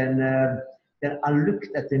 And then I looked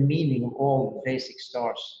at the meaning of all the basic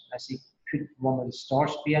stars. I see, could one of the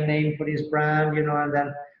stars be a name for this brand, you know, and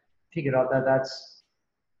then figured out that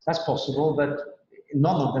that's possible, but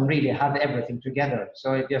none of them really had everything together.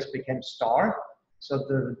 So it just became Star. So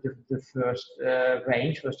the first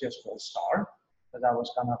range was just called Star. So that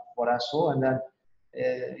was kind of what I saw. And then,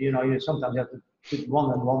 you know, you sometimes have to put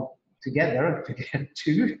one and one together to get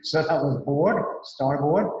two. So that was board,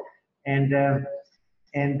 starboard, and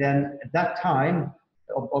then at that time,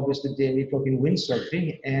 obviously we're talking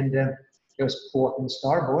windsurfing, and there's port and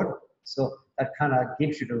starboard. So that kind of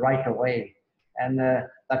gives you the right of way, and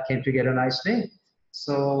that came together nicely.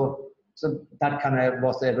 So that kind of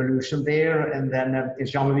was the evolution there. And then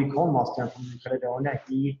Jean-Louis Colmaster from Caledonia,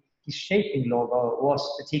 his shaping logo was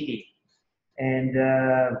the tiki. And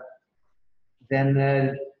then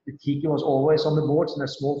the tiki was always on the boards in a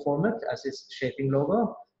small format as its shaping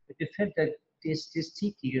logo. But you felt that this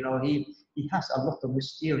tiki, you know, he has a lot of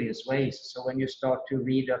mysterious ways. So when you start to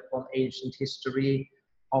read up on ancient history,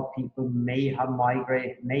 how people may have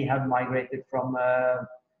migrated from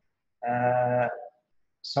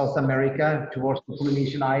South America towards the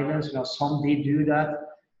Polynesian islands. You know, some did do that.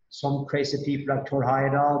 Some crazy people like Thor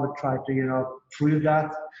Heyerdahl would try to, you know, prove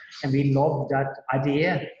that. And we loved that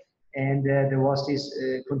idea. And there was this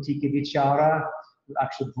Kontiki Vichara who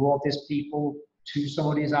actually brought these people to some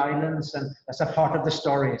of these islands. And that's a part of the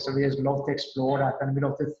story. So we just love to explore that. And we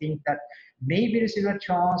love to think that maybe there's a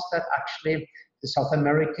chance that actually the South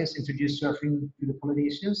Americans introduced surfing to the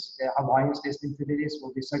Polynesians. The Hawaiians listening to this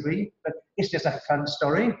will disagree, but it's just a fun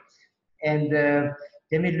story. And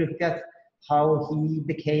then we look at how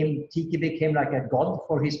Tiki became like a god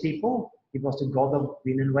for his people. He was the god of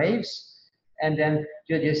wind and waves. And then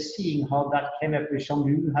you're just seeing how that came up with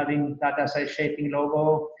Jean-Louis having that as a shaping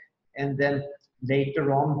logo. And then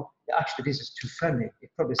later on, actually this is too funny. It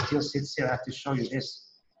probably still sits here. I have to show you this.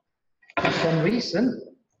 For some reason,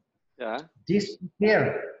 this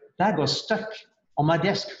here, that was stuck on my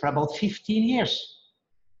desk for about 15 years.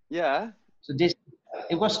 Yeah. So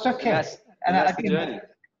it was stuck here. And I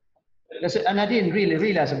didn't really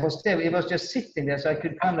realize it was there. It was just sitting there, so I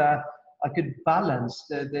could balance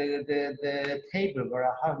the table where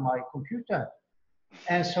I have my computer.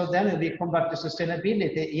 And so then we come back to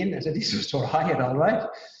sustainability so this was Thor Heyerdahl, right?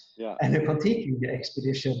 Yeah. And the Kontiki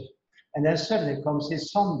expedition. And then suddenly comes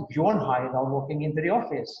his son, Bjorn Heyerdahl, walking into the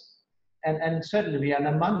office. And suddenly we are in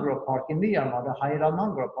a mangrove park in Myanmar, the Heyerdahl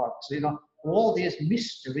Mangrove Park. So, you know, all this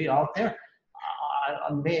mystery out there,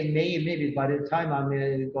 maybe by the time I'm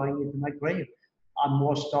going into my grave, I'm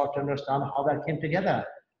more start to understand how that came together.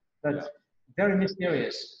 But very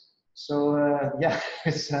mysterious. So,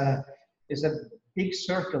 it's a big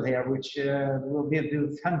circle here, which will be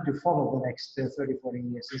fun to follow the next 30, 40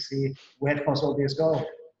 years and see where all this go.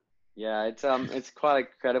 Yeah, it's quite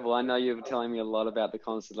incredible. I know you were telling me a lot about the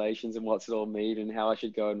constellations and what's it all mean and how I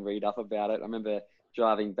should go and read up about it. I remember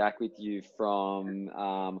driving back with you from,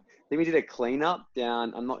 I think we did a cleanup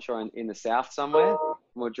down, I'm not sure, in the south somewhere.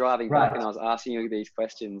 We were driving back and I was asking you these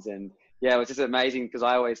questions, and yeah, it was just amazing because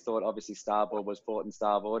I always thought obviously starboard was port and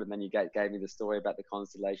starboard, and then you gave me the story about the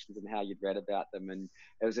constellations and how you'd read about them, and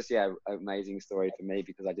it was just an amazing story for me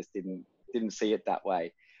because I just didn't see it that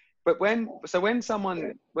way. But when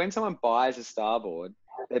someone buys a starboard,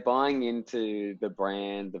 they're buying into the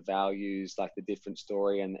brand, the values, like the different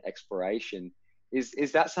story and the exploration.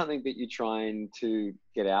 Is that something that you're trying to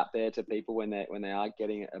get out there to people when they are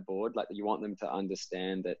getting aboard? Like, you want them to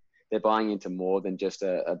understand that they're buying into more than just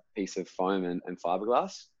a piece of foam and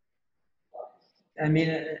fiberglass? I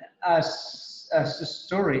mean, as the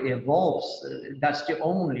story evolves, that's the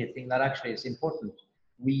only thing that actually is important.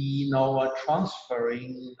 We now are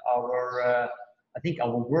transferring our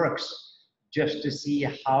works just to see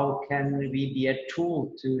how can we be a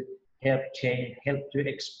tool to help to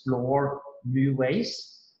explore new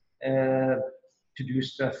ways to do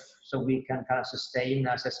stuff so we can kind of sustain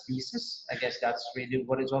as a species. I guess that's really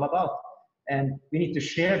what it's all about. And we need to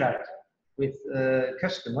share that with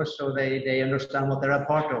customers so they understand what they're a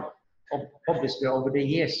part of. Obviously, over the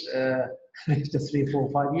years, the 3,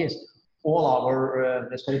 4, 5 years, all our,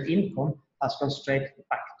 let's call it income, has gone straight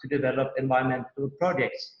back to develop environmental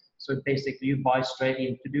projects. So basically you buy straight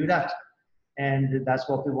in to do that. And that's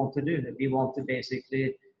what we want to do. We want to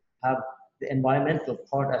basically have the environmental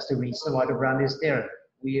part as the reason why the brand is there.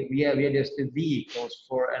 We are just the vehicles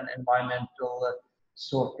for an environmental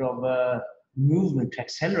sort of movement to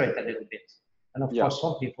accelerate a little bit. And of course,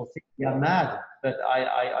 some people think we are mad, but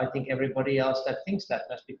I think everybody else that thinks that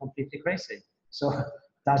must be completely crazy. So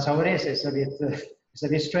that's how it is. It's a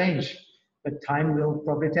bit strange, but time will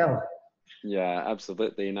probably tell. Yeah,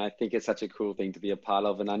 absolutely. And I think it's such a cool thing to be a part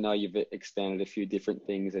of. And I know you've expanded a few different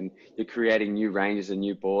things and you're creating new ranges and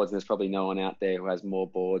new boards. And there's probably no one out there who has more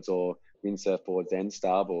boards or windsurf boards than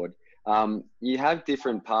Starboard. You have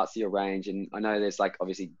different parts of your range. And I know there's like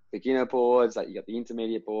obviously beginner boards, like you got the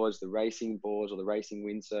intermediate boards, the racing boards or the racing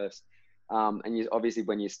windsurfs. And you obviously,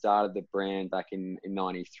 when you started the brand back in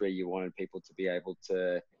 93, you wanted people to be able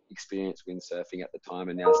to experienced windsurfing at the time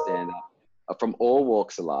and now stand up from all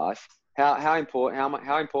walks of life. How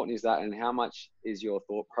important is that, and how much is your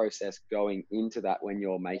thought process going into that when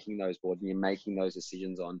you're making those boards and you're making those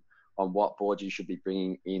decisions on what boards you should be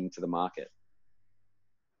bringing into the market?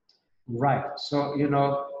 Right. So, you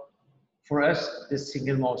know, for us, the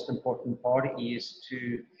single most important part is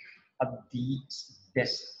to have the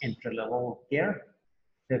best entry level gear,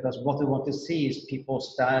 because what we want to see is people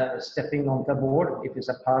stepping on the board, if it's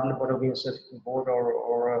a paddle board, a windsurfing board,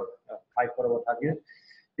 or a pipe or what have you.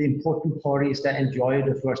 The important part is they enjoy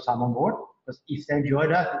the first time on board, because if they enjoy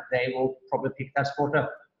that, they will probably pick that sport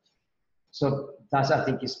up. So that's, I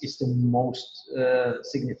think, is the most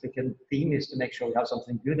significant thing, is to make sure we have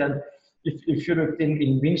something good. And if you looked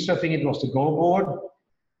in windsurfing, it was the Go board.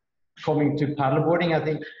 Coming to paddleboarding, I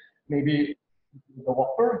think maybe the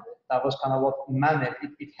Whopper, that was kind of what managed.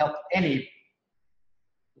 It helped any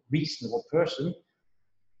reasonable person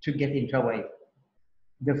to get into a wave.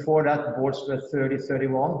 Before that, boards were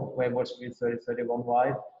 30-31, waveboards were 30-31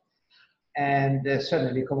 wide. And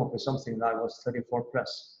suddenly we come up with something that was 34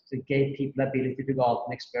 plus. So it gave people the ability to go out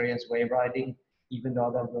and experience wave riding, even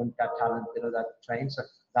though they weren't that talented or that trained. So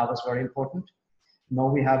that was very important. Now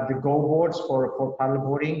we have the Go boards for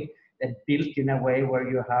paddleboarding. They're built in a way where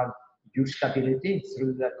you have huge stability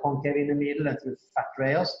through the concave in the middle and through fat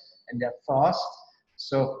rails, and they're fast.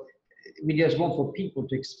 So we just want for people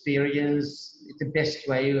to experience it the best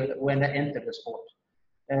way when they enter the sport.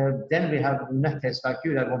 Then we have nutheads like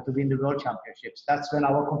you that want to win the world championships. That's when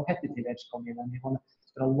our competitive edge come in, and we want to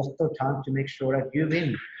spend a lot of time to make sure that you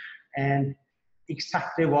win. And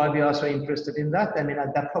exactly why we are so interested in that, I mean,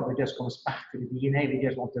 that probably just comes back to the DNA. We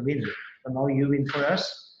just want to win. So now you win for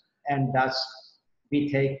us, and we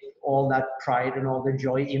take all that pride and all the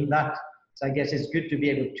joy in that. So I guess it's good to be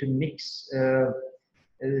able to mix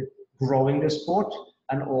growing the sport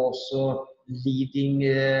and also leading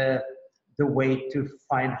the way to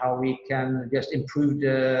find how we can just improve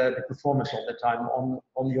the performance all the time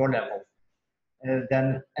on your level.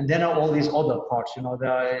 Then all these other parts,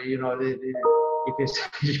 if it's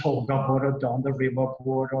yoga board or down the river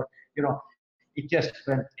board, or it just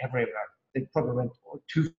went everywhere. It probably went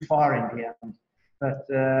too far in the end, but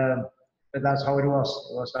that's how it was.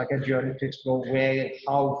 It was like a journey to explore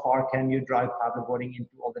how far can you drive paddleboarding into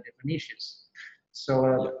all the different niches.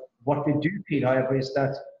 So what we do, Pete, however, is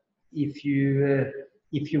that if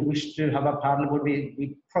you wish to have a paddleboard,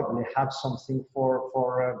 we probably have something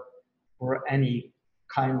for any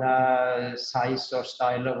kind of size or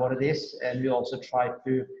style of what it is, and we also try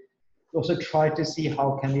to see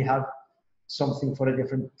how can we have something for the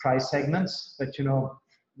different price segments. But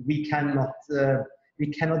we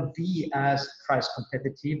cannot be as price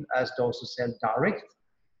competitive as those who sell direct,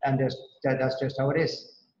 and that's just how it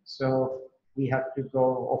is. So we have to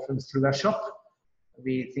go often through a shop.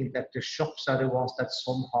 We think that the shops are the ones that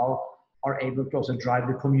somehow are able to also drive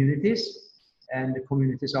the communities, and the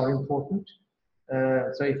communities are important.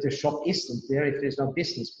 So if the shop isn't there, if there's no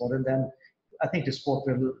business model, then I think the sport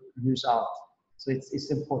will lose out. So it's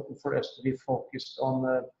important for us to be focused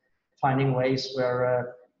on finding ways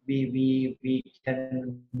where we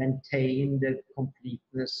can maintain the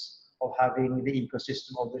completeness of having the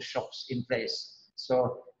ecosystem of the shops in place.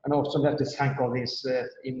 So, and also we have to thank all these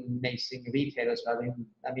amazing retailers. I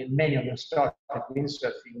mean, many of them started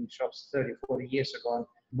windsurfing shops 30, 40 years ago, and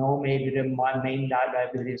now maybe the main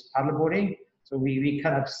liability is paddleboarding. So we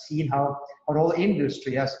kind of seen how our whole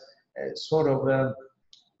industry has sort of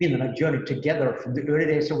been on a journey together from the early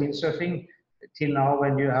days of windsurfing till now,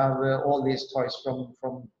 when you have all these toys from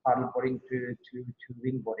paddleboarding to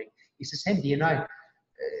windboarding. It's the same DNA.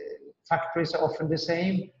 Factories are often the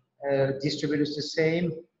same, distributors the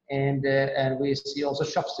same, and we see also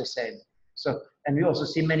shops the same. So, and we also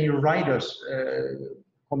see many riders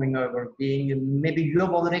coming over, being maybe you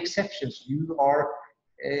have all the exceptions. You are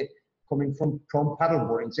coming from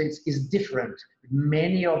paddleboarding, so it's different.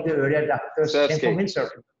 Many of the early adapters came from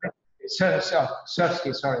windsurfing.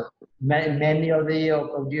 Surfski, sorry. Many of the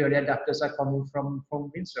early adapters are coming from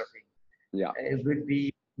windsurfing. Yeah, it would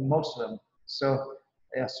be most of them. So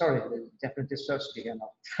sorry, definitely Surfski again.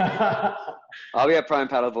 I'll be a prime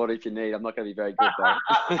paddleboarder if you need. I'm not going to be very good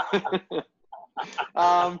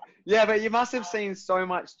though. Yeah, but you must have seen so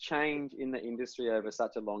much change in the industry over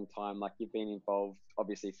such a long time. Like, you've been involved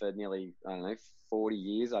obviously for nearly, 40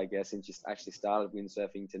 years, I guess, since you actually started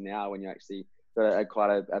windsurfing to now, when you actually got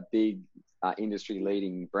quite a big industry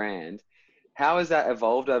leading brand. How has that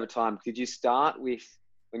evolved over time? Did you start with,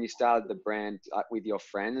 when you started the brand, with your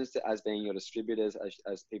friends as being your distributors,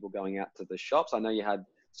 as people going out to the shops? I know you had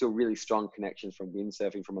still really strong connections from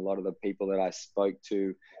windsurfing from a lot of the people that I spoke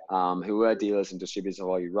to, who are dealers and distributors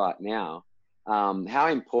of you right now. How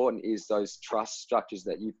important is those trust structures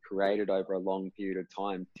that you've created over a long period of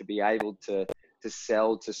time to be able to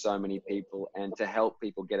sell to so many people and to help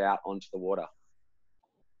people get out onto the water?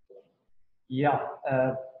 Yeah,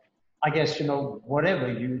 I guess,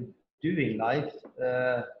 whatever you do in life,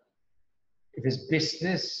 if it's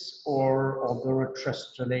business or other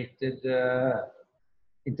trust-related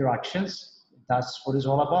interactions, that's what it's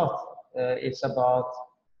all about. It's about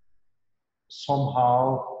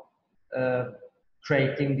somehow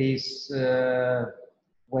creating these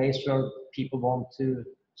ways where people want to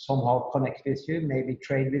somehow connect with you, maybe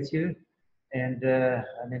trade with you. And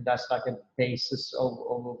I mean, that's like a basis of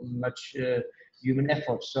much human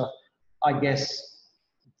effort. So I guess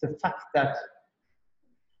the fact that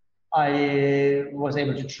I was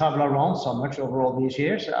able to travel around so much over all these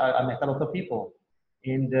years, I met a lot of people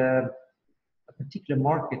in a particular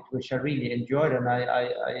market which I really enjoyed and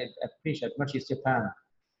I appreciate much is Japan.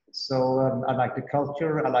 So I like the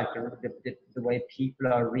culture, I like the way people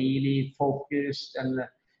are really focused and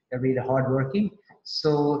they're really hardworking.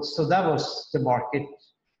 So that was the market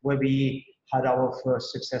where we had our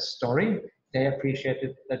first success story. They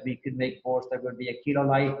appreciated that we could make boards that would be a kilo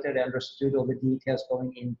lighter. They understood all the details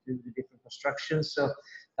going into the different constructions. So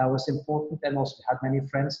that was important. And also we had many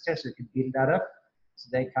friends there, so we could build that up. So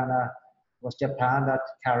they kind of was Japan that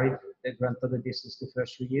carried the grunt of the business the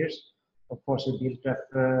first few years. Of course, we built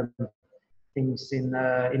up things in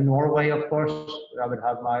Norway, of course. I would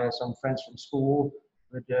have some friends from school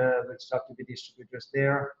would start to be distributors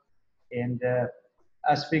there. And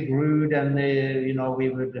as we grew, then we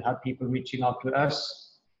would have people reaching out to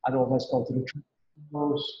us. I'd always go to the trade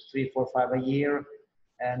shows, 3, 4, 5 a year,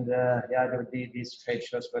 and there would be these trade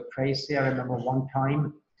shows were crazy. I remember one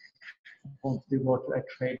time I wanted to go to a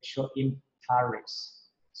trade show in Paris.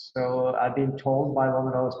 So I've been told by one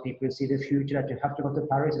of those people who see the future that you have to go to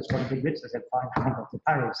Paris. It's going to be good. So I said, fine, I go to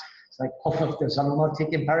Paris. It's like, oh, there's a Salon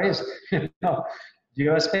in Paris. Do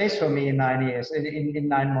you have space for me in 9 years, in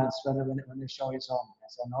 9 months when the show is on? I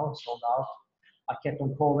said, no, sold out. I kept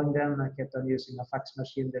on calling them. I kept on using a fax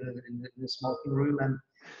machine in the smoking room, and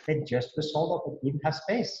they just were sold out. They didn't have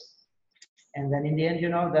space. And then in the end,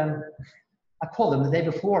 then I called them the day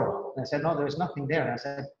before. And I said, no, there's nothing there. And I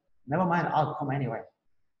said, never mind, I'll come anyway.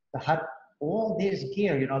 They had all this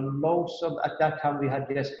gear, loads of, at that time we had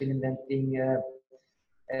just been inventing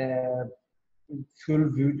full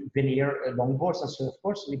wood veneer longboards and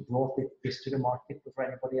surfboards. We brought this to the market before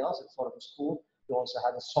anybody else. It's sort of was cool. We also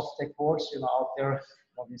had the soft deck boards, out there.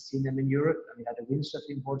 We've seen them in Europe, and we had the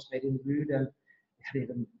windsurfing boards made in wood, and we had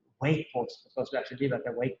even wakeboards because we actually live at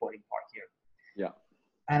the wakeboarding park here. Yeah.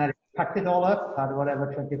 And I packed it all up, had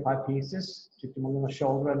whatever 25 pieces, took them on my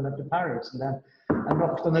shoulder and went to Paris. And then I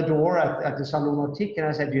knocked on the door at the Salon Nautique and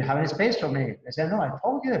I said, do you have any space for me? They said, no, I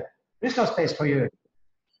told you, there's no space for you.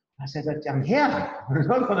 I said, but I'm here. What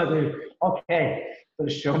are you going to do? Okay. So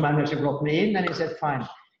the show manager brought me in and he said, fine.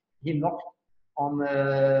 He knocked on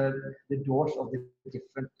the doors of the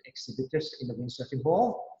different exhibitors in the windsurfing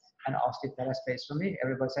hall and asked if there was space for me.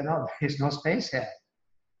 Everybody said, no, there's no space here.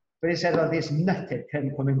 But he said, well, this nuthead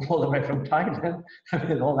came coming all the way from Thailand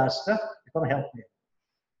with all that stuff. He's going to help me.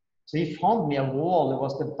 So he found me a wall. It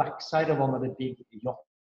was the backside of one of the big yachts.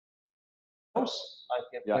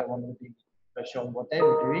 Like one of the big showing what they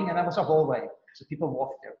were doing. And that was a hallway. So people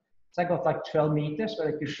walked there. So I got like 12 meters where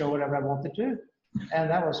I could show whatever I wanted to.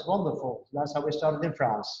 And that was wonderful. That's how we started in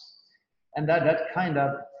France. And that kind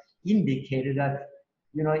of indicated that,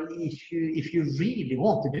 if you really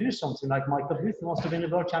want to do something like Michael Booth wants to win the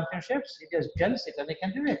World Championships, he just jumps it and he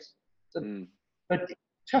can do it. So, But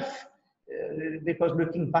tough, because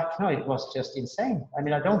looking back now, it was just insane. I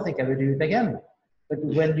mean, I don't think I would do it again. But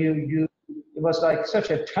when it was like such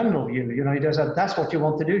a tunnel view, that's what you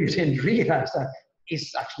want to do. You didn't realize that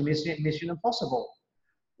it's actually mission impossible.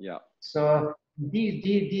 Yeah. So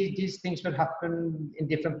these things will happen in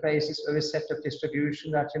different places where we set up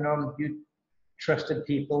distribution that, you trusted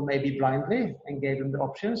people maybe blindly and gave them the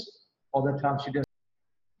options. Other times you just...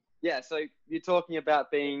 Yeah, so you're talking about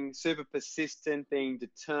being super persistent, being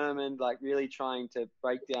determined, like really trying to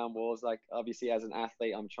break down walls. Like obviously as an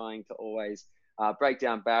athlete, I'm trying to always break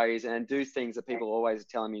down barriers and do things that people always are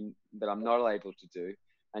telling me that I'm not able to do.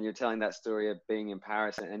 And you're telling that story of being in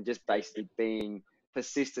Paris and just basically being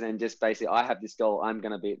persistent and just basically, I have this goal, I'm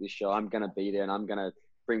going to be at this show, I'm going to be there, and I'm going to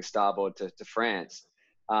bring Starboard to France.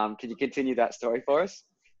 Can you continue that story for us?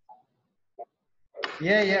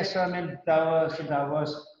 Yeah. So I mean, that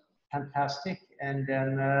was fantastic. And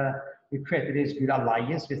then we created this good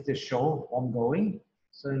alliance with the show ongoing.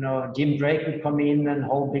 So, you know, Jim Drake would come in and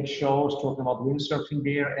hold big shows talking about windsurfing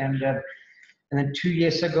there. And then 2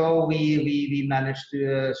 years ago, we managed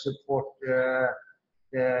to support the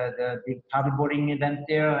big paddleboarding event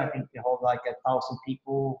there. I think we hold like 1,000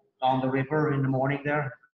 people down the river in the morning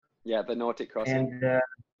there. Yeah, the Nordic Crossing. And the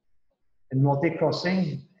Nordic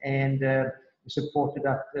Crossing, and we supported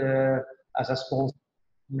that as a sponsor,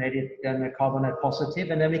 made it then carbon net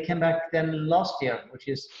positive. And then we came back then last year, which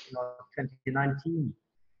is 2019.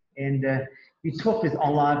 And we talked with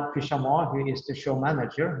Alain Pichamar, who is the show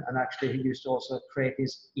manager, and actually he used to also create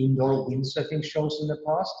these indoor windsurfing shows in the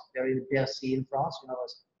past. They're in Bercy in France,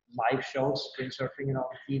 as live shows, windsurfing, on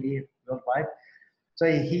TV worldwide. So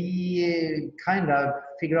he kind of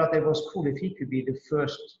figured out that it was cool if he could be the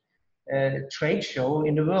first trade show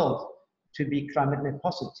in the world to be climate net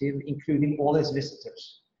positive, including all its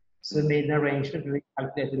visitors. So they made an arrangement where we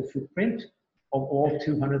calculated the footprint of all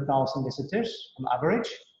 200,000 visitors on average.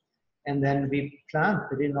 And then we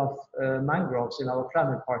planted enough mangroves in our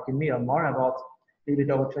climate park in Myanmar, about a little bit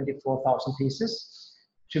over 24,000 pieces,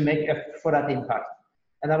 to make up for that impact.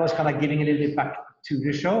 And that was kind of giving a little bit back to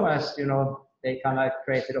the show, as they kind of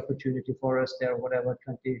created opportunity for us there, whatever,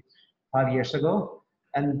 25 years ago.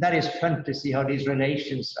 And that is fun to see how these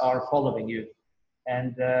relations are following you.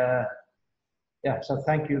 And yeah, so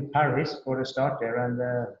thank you, Paris, for the start there. And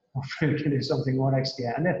hopefully we can do something more next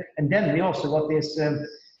year. And then we also got this,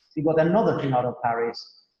 we got another thing out of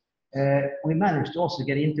Paris. We managed to also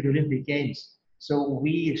get into the Olympic Games. So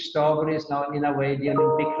we started is now in a way the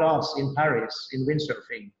Olympic class in Paris in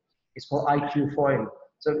windsurfing. It's called IQ Foil.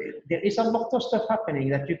 So there is a lot of stuff happening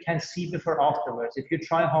that you can see before afterwards. If you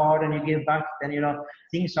try hard and you give back, then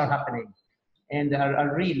things are happening. And I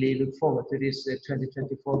really look forward to this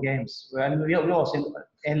 2024 games. And we also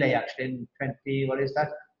in LA actually in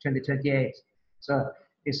 2028. So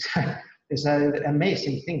it's it's an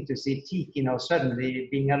amazing thing to see Teak, suddenly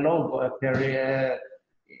being a logo up there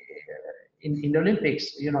in the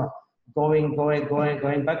Olympics. Going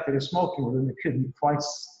back to the smoking room. We couldn't quite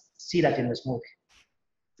see that in the smoke.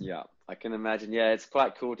 Yeah, I can imagine. Yeah, it's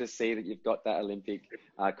quite cool to see that you've got that Olympic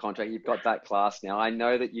contract. You've got that class now. I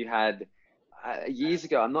know that you had years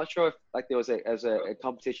ago. I'm not sure if there was a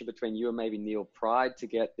competition between you and maybe Neil Pride to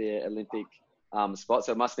get the Olympic spot.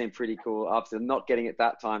 So it must have been pretty cool after not getting it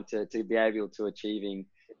that time to be able to achieving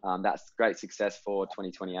that great success for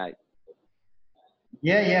 2028.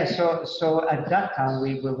 Yeah. So at that time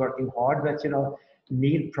we were working hard, but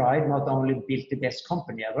Neil Pride not only built the best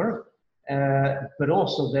company ever. But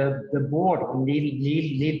also the board of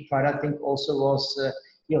Neil Pride, I think, also was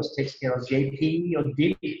he also takes care of JP, or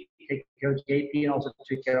did take care of JP, and also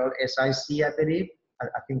took care of SIC, I believe.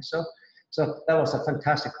 I think so. So that was a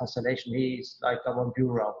fantastic constellation. He's like our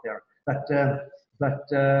guru out there. But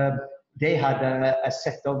they had a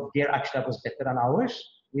set of gear actually that was better than ours.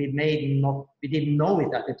 We didn't know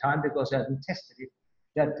it at the time because they hadn't tested it.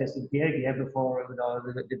 They had tested their gear before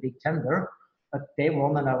the big tender. But they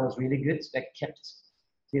won, and that was really good. They kept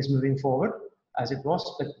this moving forward as it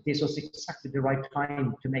was, but this was exactly the right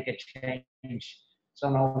time to make a change. So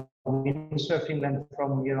now windsurfing went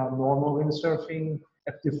from normal windsurfing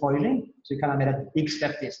up to foiling. So we kind of made a big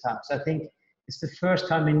step this time. So I think it's the first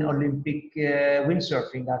time in Olympic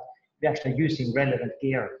windsurfing that we're actually using relevant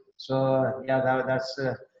gear. So yeah, that's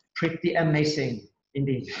pretty amazing.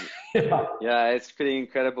 Indeed. Yeah, it's pretty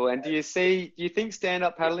incredible. And do you think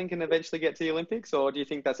stand-up paddling can eventually get to the Olympics, or do you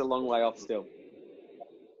think that's a long way off still?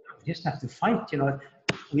 We just have to fight,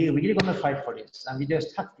 we're really going to fight for this. And we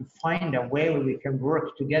just have to find a way where we can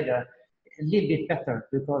work together a little bit better,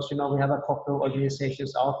 because, we have a couple of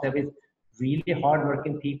organizations out there with really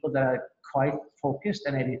hard-working people that are quite focused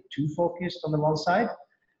and maybe too focused on the one side.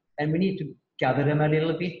 And we need to gather them a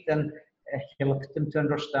little bit and help them to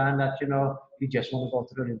understand that, we just want to go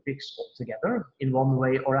to the Olympics all together in one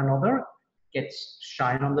way or another,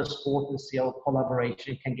 shine on the sport and see how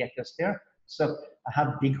collaboration can get us there. So I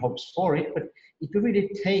have big hopes for it, but it will really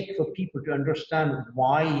take for people to understand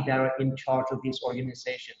why they're in charge of these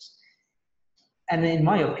organizations. And in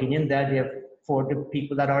my opinion, they're there for the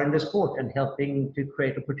people that are in the sport and helping to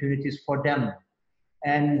create opportunities for them.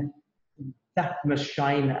 And that must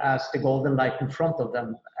shine as the golden light in front of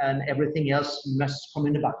them, and everything else must come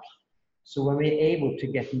in the back. So when we're able to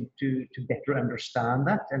get them to better understand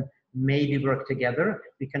that and maybe work together,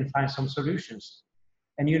 we can find some solutions.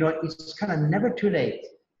 And it's kind of never too late.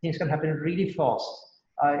 Things can happen really fast.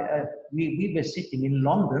 We were sitting in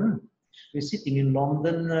London.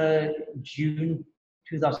 June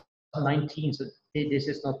 2019. So this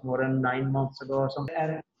is not more than 9 months ago or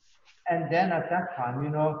something. And then at that time,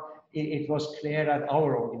 it was clear that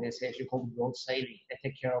our organization called World Sailing, they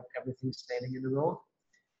take care of everything sailing in the world.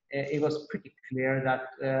 It was pretty clear that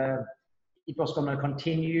it was going to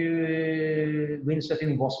continue,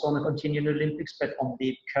 windsurfing was going to continue in the Olympics, but on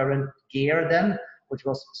the current gear then, which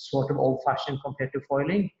was sort of old-fashioned compared to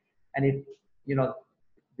foiling. And it, you know,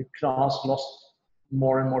 the class lost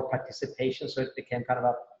more and more participation, so it became kind of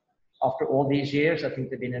a, after all these years, I think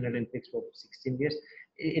they've been in the Olympics for 16 years,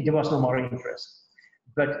 there was no more interest.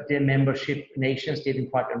 But the membership nations didn't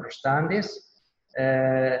quite understand this.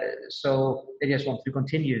 So they just want to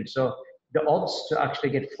continue. So the odds to actually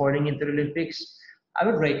get foiling into the Olympics, I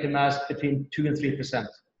would rate them as between 2 and 3%.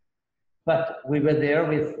 But we were there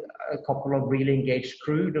with a couple of really engaged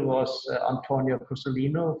crew. There was Antonio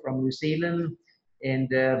Cosolino from New Zealand, and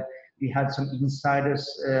we had some insiders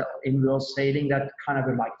in World Sailing that kind of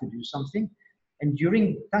would like to do something. And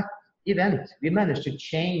during that event, we managed to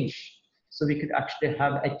change so we could actually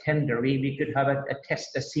have a tender. We could have a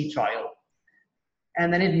test, a sea trial.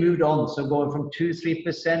 And then it moved on. So going from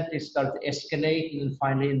 2-3%, it started to escalate. And then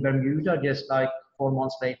finally in Bermuda, just like 4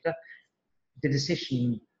 months later, the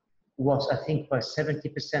decision was, I think, by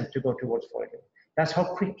 70% to go towards foiling. That's how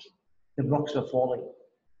quick the blocks were falling.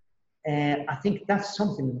 And I think that's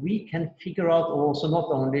something we can figure out also not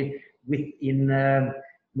only within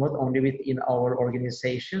our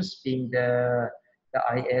organizations, being the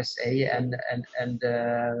ISA and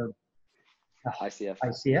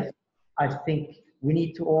ICF. I think we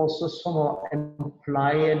need to also somehow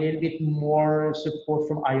apply a little bit more support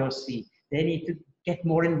from IOC. They need to get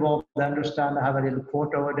more involved. I understand I have a little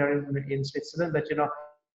court over there in Switzerland, but you know,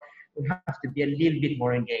 we have to be a little bit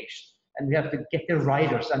more engaged, and we have to get the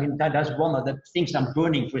riders. I mean, that's one of the things I'm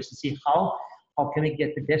burning for, is to see how can we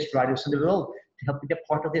get the best riders in the world to help be a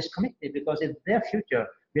part of this committee, because it's their future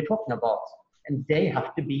we're talking about, and they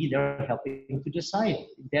have to be there helping to decide.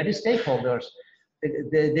 They're the stakeholders.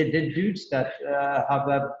 The dudes that have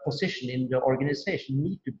a position in the organization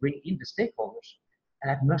need to bring in the stakeholders,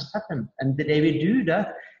 and that must happen. And the day we do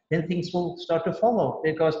that, then things will start to follow,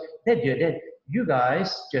 because you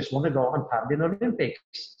guys just want to go and paddle in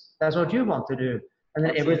Olympics. That's what you want to do, and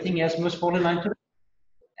then everything else must fall in line to it.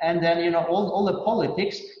 And then, you know, all the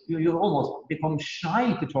politics, you almost become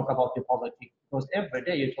shy to talk about your politics, because every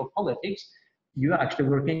day you talk politics, you're actually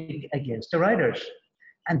working against the riders.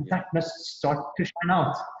 And that must start to shine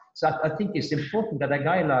out. So I think it's important that a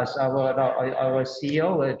guy like our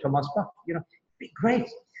CEO, Thomas Bach, you know, be great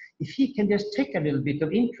if he can just take a little bit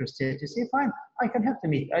of interest here to say, fine, I can help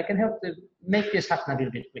I can help to make this happen a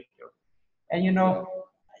little bit quicker. And you know,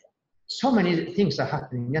 so many things are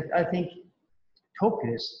happening. I think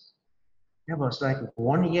Tokyo there was like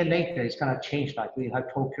 1 year later, it's kind of changed. Like we had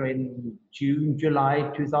Tokyo in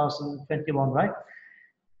July 2021, right?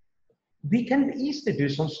 We can easily do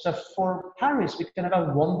some stuff for Paris. We can have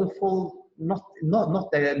a wonderful, not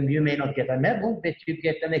that you may not get a medal, but you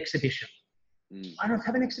get an exhibition. Why not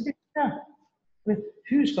have an exhibition there? I mean,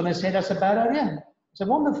 who's going to say that's a bad idea? It's a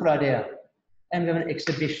wonderful idea. And we have an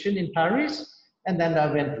exhibition in Paris, and then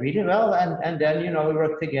that went really well. And then, you know, we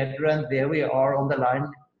worked together, and there we are on the line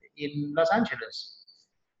in Los Angeles.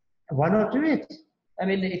 Why not do it? I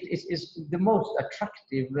mean, it's the most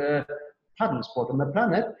attractive paddle sport on the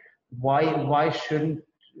planet. Why shouldn't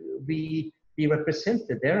we be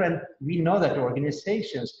represented there? And we know that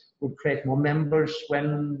organizations will create more members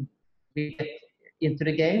when we get into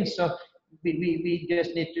the game. So we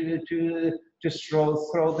just need to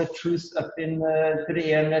throw the truth up to the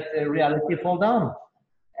air and let the reality fall down.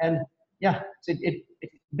 And yeah, so it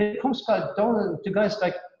becomes down to guys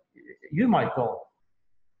like you, Michael,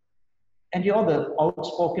 and the other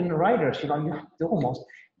outspoken riders. You know, you have to almost,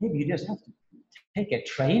 maybe you just have to take a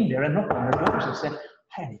train there and knock on the doors and say,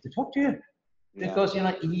 hey, I need to talk to you. Because, you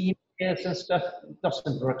know, emails and stuff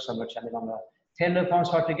doesn't work so much any longer. Telephone's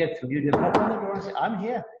hard to get through. You just knock on the door and say, I'm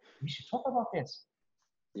here. We should talk about this.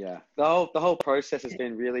 Yeah, the whole process has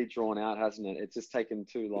been really drawn out, hasn't it? It's just taken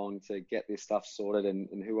too long to get this stuff sorted,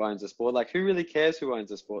 and who owns the sport. Like, who really cares who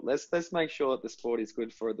owns the sport? Let's make sure that the sport is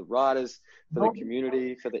good for the riders, for the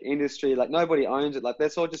community, for the industry. Like, nobody owns it. Like,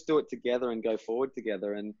 let's all just do it together and go forward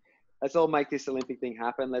together. And let's all make this Olympic thing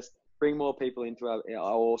happen. Let's bring more people into our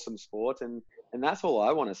awesome sport. And that's all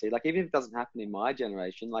I want to see. Like, even if it doesn't happen in my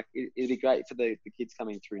generation, like it'd be great for the kids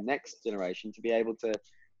coming through next generation to be able to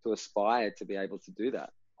aspire to be able to do that.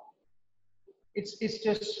 It's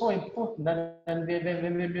just so important that when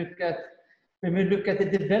we look at the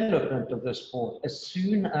development of the sport, as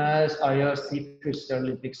soon as IOC puts their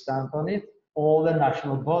Olympic stamp on it, all the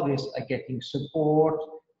national bodies are getting support.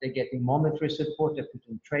 They're getting monetary support. They're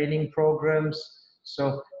putting training programs.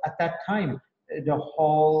 So at that time, the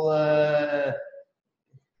whole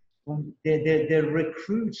the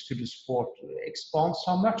recruits to the sport expand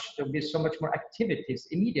so much. There'll be so much more activities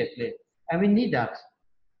immediately, and we need that.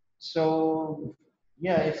 So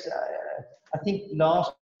yeah, it's I think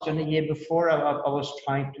last and the year before I was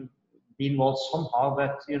trying to be involved somehow,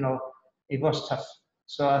 but you know it was tough.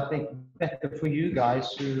 So I think better for you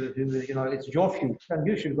guys who you know it's your future, and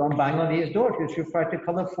you should go and bang on these doors. You should fly to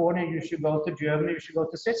California, you should go to Germany, you should go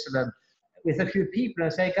to Switzerland with a few people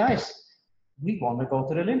and say, guys, we want to go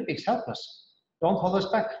to the Olympics, help us. Don't hold us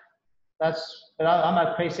back. But I'm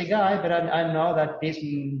a crazy guy, but I know that this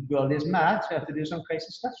world is mad, so I have to do some crazy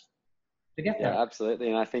stuff to get there. Yeah, absolutely.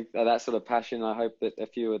 And I think that sort of passion, I hope that a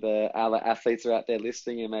few of the other athletes are out there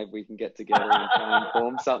listening, and maybe we can get together and try and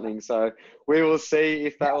form something. So we will see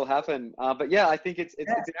if that will happen. But yeah, I think it's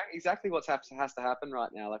exactly what has to happen right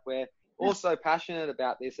now. Like, we're all so passionate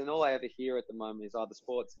about this, and all I ever hear at the moment is, the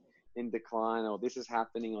sport's in decline, or this is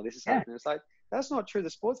happening, or this is happening. It's like, that's not true. The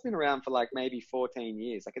sport's been around for like maybe 14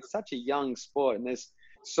 years. Like, it's such a young sport, and there's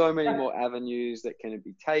so many more avenues that can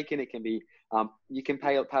be taken. It can be, you can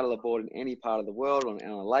paddle a board in any part of the world, on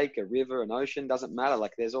a lake, a river, an ocean, doesn't matter.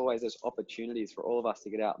 Like, there's always those opportunities for all of us to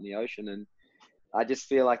get out in the ocean. And I just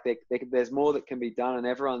feel like there's more that can be done, and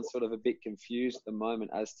everyone's sort of a bit confused at the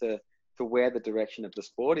moment as to where the direction of the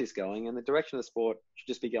sport is going. And the direction of the sport should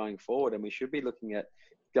just be going forward, and we should be looking at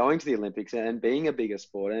going to the Olympics and being a bigger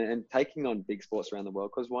sport and taking on big sports around the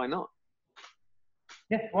world, because why not?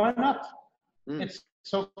 Yeah, why not? It's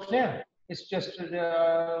so clear. It's just,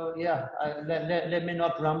 let me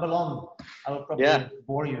not ramble on. I will probably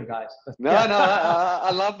bore you guys. No,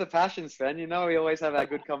 I love the passion, Sven. You know, we always have our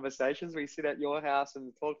good conversations. We sit at your house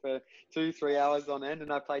and talk for 2-3 hours on end,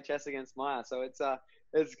 and I play chess against Maya. So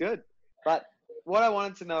it's good. But what I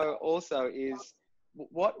wanted to know also is,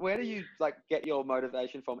 where do you like get your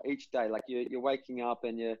motivation from each day? Like, you're waking up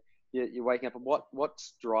and you're waking up, and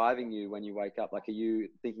what's driving you when you wake up? Like, are you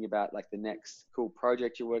thinking about like the next cool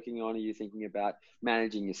project you're working on? Are you thinking about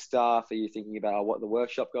managing your staff? Are you thinking about what the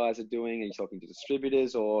workshop guys are doing? Are you talking to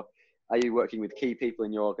distributors, or are you working with key people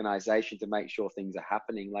in your organization to make sure things are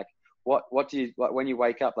happening? Like, what do you, when you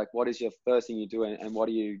wake up, like, what is your first thing you do, and what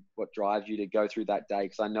drives you to go through that day?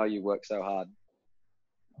 Because I know you work so hard.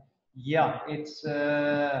 Yeah, it's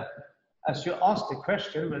as you asked the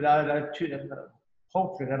question, but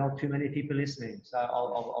hopefully there are not too many people listening, so I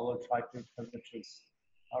will try to tell the truth.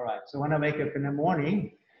 All right, so when I wake up in the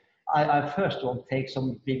morning, I first will take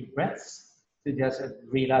some big breaths to just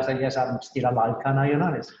realize, I guess I'm still alive, you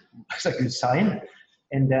know, it's a good sign.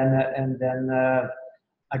 And then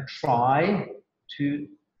I try to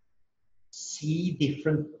see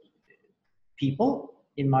different people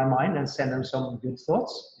in my mind and send them some good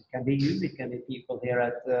thoughts. It can be you, it can be people here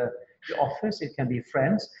at the office, it can be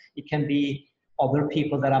friends, it can be other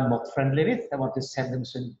people that I'm not friendly with. I want to send them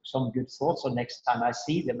some good thoughts, so next time I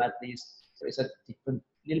see them, at least there is a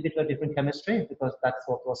little bit of different chemistry because that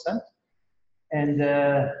thought was sent. And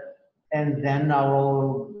then I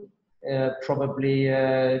will probably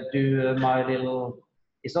do my little,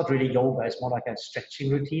 it's not really yoga, it's more like a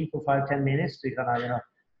stretching routine for 5-10 minutes to kind of, you know,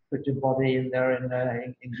 put your body in there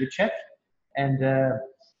in good shape, and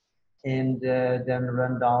then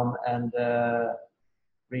run down and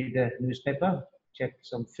read the newspaper, check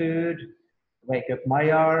some food, wake up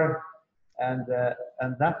Maya, and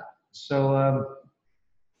that. So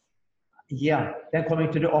yeah, then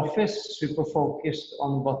coming to the office, super focused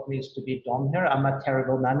on what needs to be done here. I'm a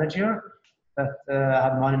terrible manager, but I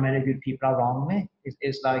have many good people around me.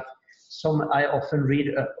 It's like I often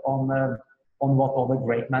read up on what all the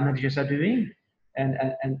great managers are doing, and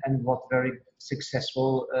what very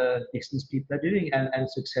successful business people are doing, and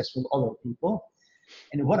successful other people.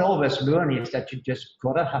 And what I always learn is that you just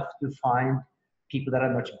gotta have to find people that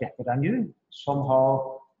are much better than you,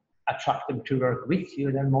 somehow attract them to work with you,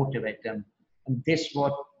 then motivate them. And this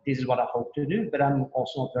is what I hope to do, but I'm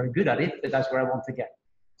also not very good at it, but that's where I want to get.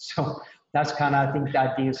 So that's kind of, I think, the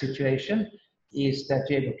ideal situation is that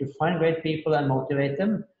you're able to find great people and motivate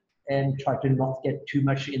them, and try to not get too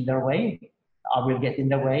much in their way. I will get in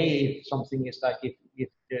the way if something is like, if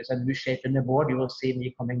there's a new shape in the board, you will see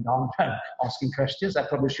me coming down and asking questions. I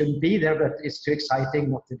probably shouldn't be there, but it's too exciting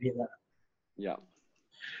not to be there. Yeah.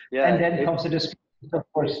 And then comes the discussion, of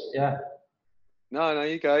course. Yeah. No,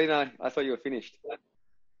 you go. No, I thought you were finished.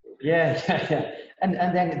 Yeah. And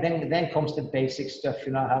then comes the basic stuff.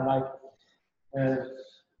 You know, I have like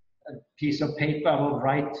a piece of paper. I will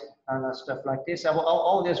write and stuff like this.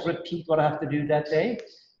 I'll just repeat what I have to do that day,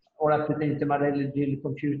 or I put it into my little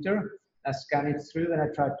computer. I scan it through, and I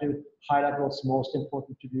try to highlight what's most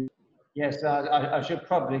important to do. Yes, I should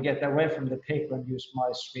probably get away from the paper and use my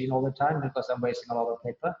screen all the time because I'm wasting a lot of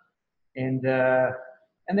paper. And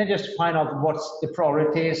then just find out what's the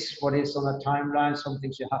priorities, what is on the timeline, some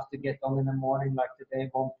things you have to get done in the morning, like today,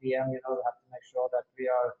 1 p.m., you know, we have to make sure that we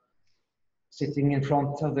are sitting in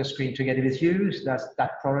front of the screen together with you. So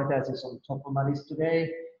that priority is on top of my list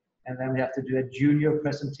today. And then we have to do a junior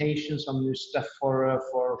presentation, some new stuff for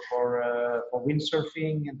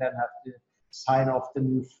windsurfing, and then have to sign off the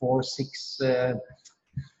new 4.6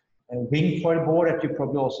 wing foil board that you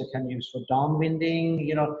probably also can use for downwinding.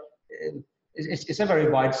 You know, it's a very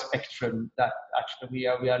wide spectrum that actually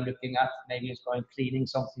we are looking at. Maybe it's going cleaning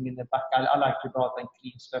something in the back. I like to go out and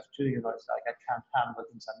clean stuff too. You know, it's like I can't handle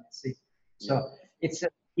things are messy. So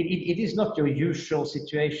it is not your usual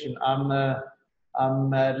situation. I'm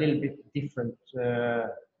a little bit different,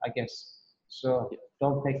 I guess. So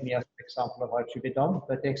don't take me as an example of how it should be done,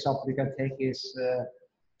 but the example you can take is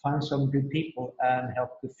find some good people and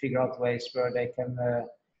help to figure out ways where they can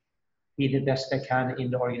be the best they can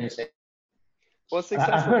in the organization. Well,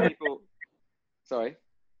 successful people. Sorry.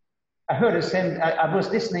 I heard the same. I was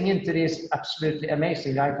listening into this absolutely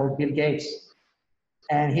amazing guy called Bill Gates,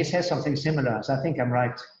 and he says something similar. So I think I'm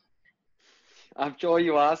right. I'm sure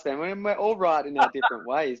you are, Sven. We're all right in our different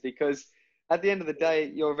ways, because at the end of the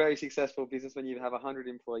day, you're a very successful business when you have 100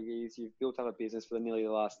 employees. You've built up a business for nearly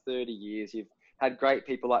the last 30 years. You've had great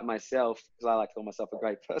people like myself, because I like to call myself a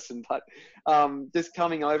great person, but just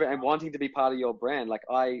coming over and wanting to be part of your brand. Like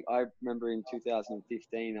I remember in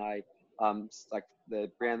 2015, like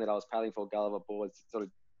the brand that I was paddling for, Gulliver Boards, sort of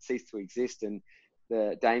ceased to exist, and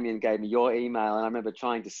Damien gave me your email, and I remember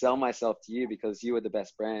trying to sell myself to you because you were the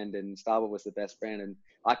best brand and Starboard was the best brand, and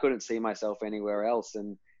I couldn't see myself anywhere else.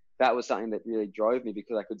 And that was something that really drove me,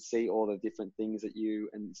 because I could see all the different things that you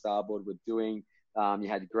and Starboard were doing. You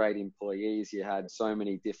had great employees, you had so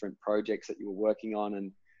many different projects that you were working on,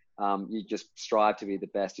 and you just strive to be the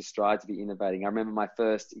best. You strive to be innovating. I remember my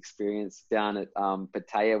first experience down at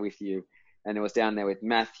Pattaya with you, and it was down there with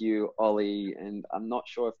Matthew, Ollie, and I'm not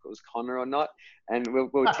sure if it was Connor or not. And we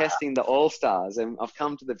were testing the All-Stars, and I've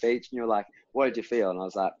come to the beach and you're like, what did you feel? And I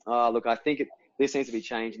was like, oh, look, I think this needs to be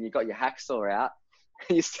changed. And you got your hacksaw out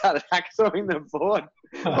and you started hacksawing the board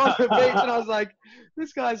on the beach. And I was like,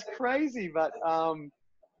 this guy's crazy. But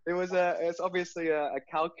it's obviously a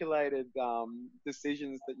calculated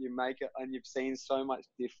decisions that you make, and you've seen so much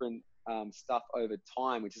different stuff over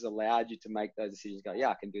time, which has allowed you to make those decisions. Go, yeah,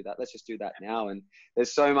 I can do that. Let's just do that now. And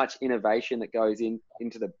there's so much innovation that goes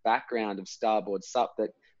into the background of Starboard Sup that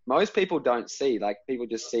most people don't see. Like, people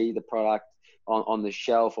just see the product on the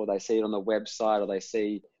shelf, or they see it on the website, or they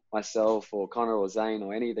see myself or Connor or Zane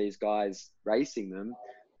or any of these guys racing them,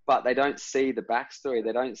 but they don't see the backstory.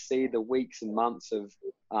 They don't see the weeks and months of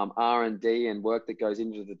R&D and work that goes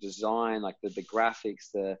into the design, like the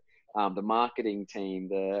graphics, the marketing team,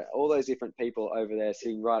 all those different people over there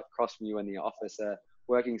sitting right across from you in the office are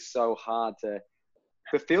working so hard to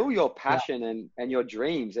fulfill your passion and your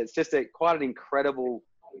dreams. It's just quite an incredible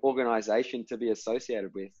organization to be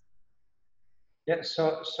associated with. Yeah,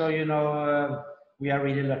 so you know, we are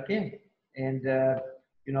really lucky, and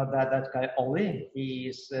you know that guy Ollie, he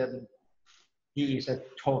is a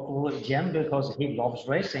total gem, because he loves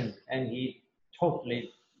racing and he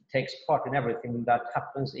totally takes part in everything that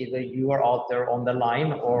happens. Either you are out there on the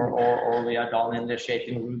line, or we are down in the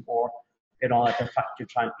shaping room, or you know, at the factory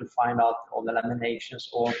trying to find out all the laminations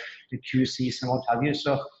or the QCs and what have you.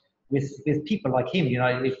 So with people like him, you know,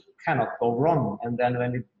 it cannot go wrong. And then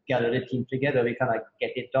when we gather the team together, we kind of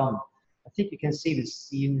get it done. I think you can see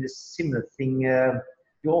this similar thing.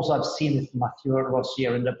 You also have seen with Matthew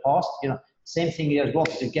Rossier in the past. You know, same thing. He has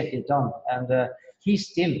wanted to get it done, and he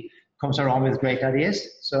still comes around with great ideas.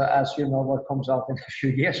 So as you know, what comes out in a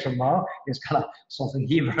few years from now is kind of something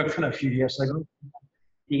he worked on a few years ago.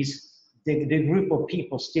 The group of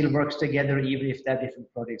people still works together, even if there are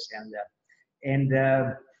different projects here and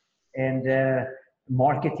there. And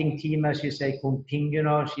marketing team, as you say, Kunping, you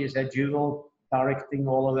know, she is a jewel, directing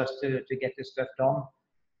all of us to get this stuff done.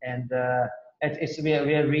 And we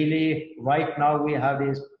are really, right now, we have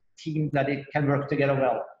this team that it can work together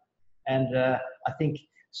well. And I think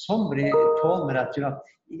somebody told me that, you know,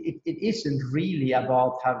 it isn't really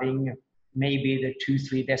about having maybe the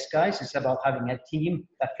 2-3 best guys. It's about having a team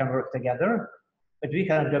that can work together. But we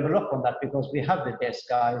can develop on that, because we have the best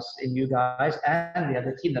guys in you guys, and we have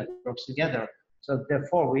a team that works together. So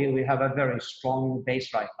therefore, we have a very strong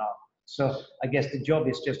base right now. So I guess the job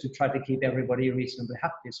is just to try to keep everybody reasonably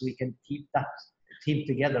happy, so we can keep that team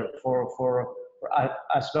together for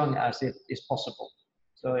as long as it is possible.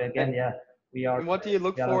 So again, yeah, We are. And what do you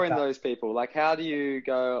look we are for like in that. those people? Like, how do you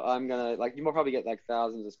go, I'm going to, like, you might probably get like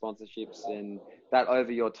thousands of sponsorships and that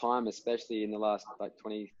over your time, especially in the last like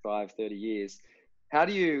 25, 30 years. How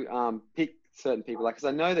do you pick certain people? Like, because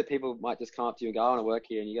I know that people might just come up to you and go, I want to work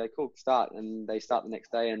here. And you go, cool, start. And they start the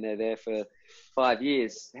next day and they're there for 5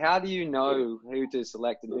 years. How do you know who to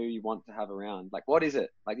select and who you want to have around? Like, what is it?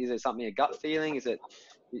 Like, is it something, a gut feeling? Is it,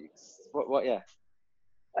 what, yeah.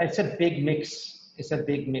 It's a big mix. It's a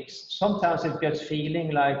big mix. Sometimes it gets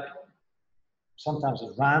feeling like, sometimes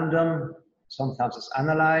it's random, sometimes it's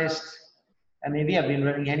analyzed. I mean, we have been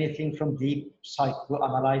running anything from deep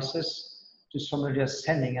psychoanalysis to somebody just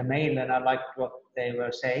sending a mail and I liked what they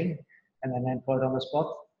were saying and then put it on the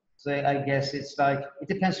spot. So I guess it's like, it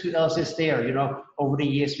depends who else is there. You know, over the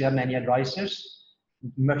years, we have many advisors,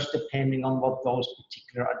 much depending on what those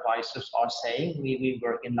particular advisors are saying. We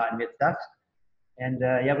work in line with that. And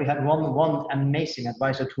yeah, we had one amazing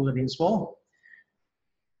advisor, Tore Winsvold,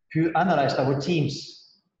 who analyzed our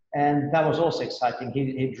teams. And that was also exciting.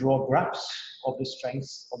 He drew graphs of the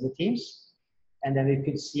strengths of the teams. And then we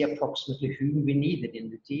could see approximately who we needed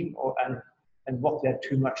in the team and what we had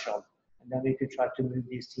too much of. And then we could try to move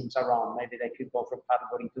these teams around. Maybe they could go from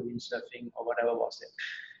paddleboarding to windsurfing or whatever was it.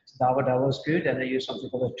 So that was good. And they used something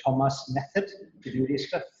called the Thomas method to do this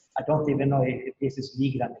stuff. I don't even know if this is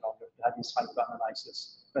legal any longer to have this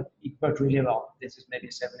psychoanalysis, but it worked really well. This is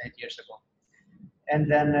maybe 7, 8 years ago.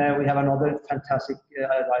 And then we have another fantastic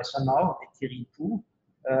advisor now, Thierry Pou,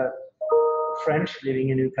 French, living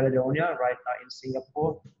in New Caledonia, right now in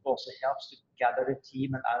Singapore, also helps to gather the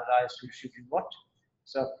team and analyze who should do what.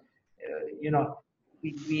 So, you know,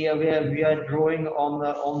 we are drawing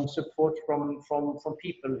on support from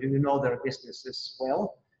people who know their businesses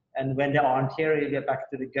well. And when they aren't here, you get back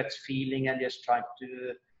to the gut feeling and just try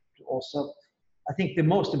to also, I think the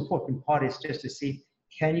most important part is just to see,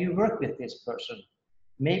 can you work with this person?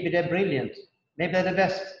 Maybe they're brilliant, maybe they're the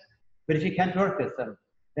best, but if you can't work with them,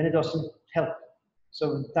 then it doesn't help.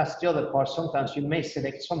 So that's the other part. Sometimes you may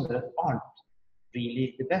select some that aren't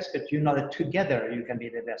really the best, but you know that together you can be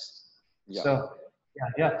the best. Yeah. So yeah,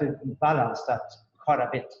 you have to balance that quite a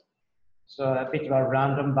bit. So a bit of a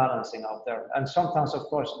random balancing out there. And sometimes, of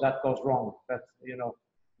course, that goes wrong, but you know,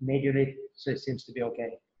 majorly so it seems to be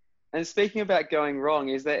okay. And speaking about going wrong,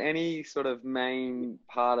 is there any sort of main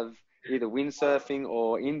part of either windsurfing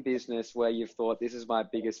or in business where you've thought this is my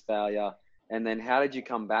biggest failure? And then how did you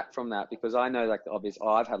come back from that? Because I know, like, the obvious,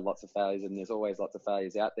 I've had lots of failures and there's always lots of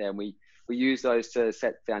failures out there. And we use those to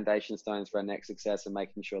set foundation stones for our next success and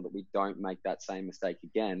making sure that we don't make that same mistake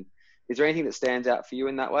again. Is there anything that stands out for you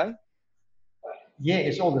in that way? Yeah,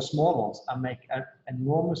 it's all the small ones. I make an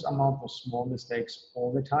enormous amount of small mistakes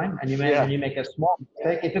all the time. And when you make a small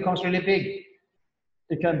mistake, it becomes really big.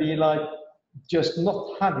 It can be like just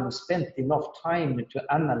not having spent enough time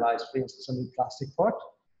to analyze, for instance, a new plastic part.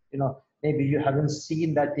 You know, maybe you haven't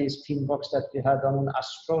seen that this pin box that we had on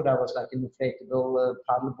Astro, that was like an inflatable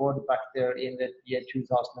paddleboard back there in the year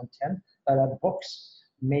 2010. That box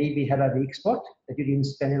maybe had a weak spot that you didn't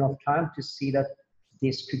spend enough time to see that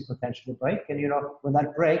this could potentially break. And you know, when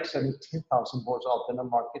that breaks, I mean, 10,000 boards out in the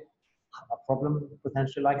market, a problem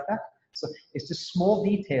potentially like that. So it's the small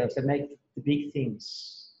details that make the big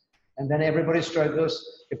things. And then everybody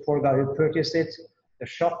struggles. The poor guy who purchased it, the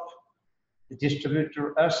shop, the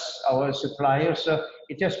distributor, us, our suppliers. So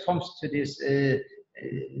it just comes to this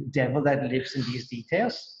devil that lives in these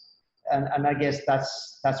details. And I guess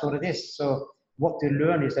that's what it is. So what we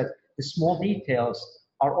learn is that the small details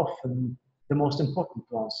are often the most important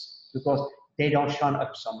ones because they don't shine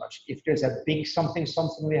up so much. If there's a big something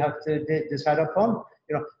we have to decide upon,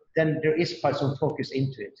 you know, then there is quite some focus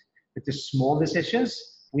into it. But the small decisions,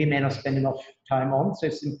 we may not spend enough time on. So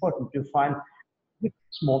it's important to find which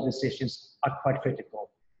small decisions are quite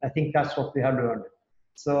critical. I think that's what we have learned.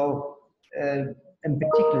 So, and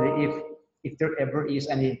particularly if there ever is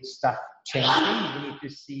any staff changing, we need to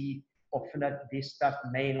see often that this staff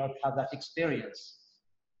may not have that experience.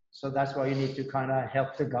 So that's why you need to kind of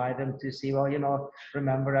help to guide them to see, well, you know,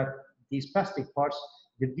 remember that these plastic parts,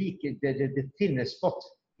 the thinnest spot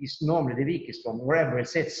is normally the weakest one, wherever it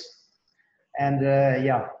sits. And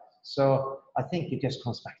yeah, so I think it just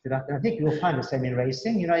comes back to that. And I think you'll find the same in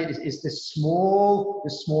racing. You know, it's the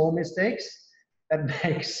small mistakes that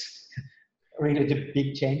makes really the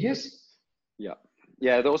big changes. Yeah.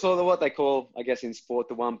 Yeah, also what they call, I guess, in sport,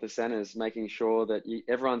 the 1%ers, making sure that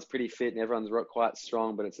everyone's pretty fit and everyone's quite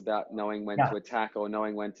strong, but it's about knowing when to attack or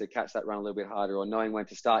knowing when to catch that run a little bit harder or knowing when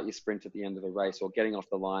to start your sprint at the end of a race or getting off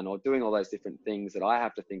the line or doing all those different things that I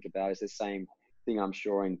have to think about. It's the same thing, I'm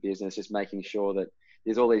sure, in business, just making sure that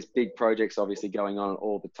there's all these big projects obviously going on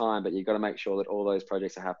all the time, but you've got to make sure that all those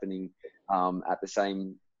projects are happening at the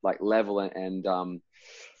same like level and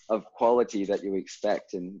of quality that you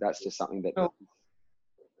expect. And that's just something that.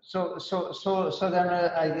 So then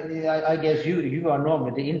I guess you are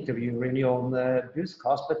normally the interviewer in your own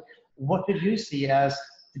newscast, but what would you see as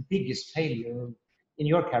the biggest failure in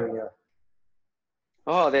your career?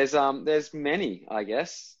 Oh, there's many, I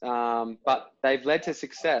guess, but they've led to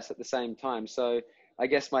success at the same time. So I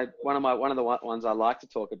guess one of the ones I like to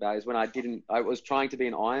talk about is when I was trying to be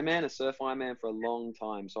an Ironman, a surf Ironman, for a long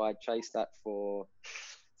time. So I chased that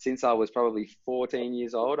since I was probably 14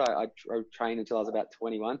 years old. I trained until I was about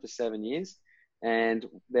 21 for 7 years. And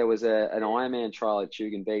there was an Ironman trial at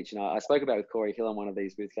Tugun Beach. And I spoke about it with Corey Hill on one of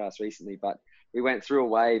these boothcasts recently, but we went through a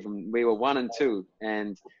wave and we were 1 and 2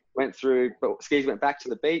 and went through, but skis went back to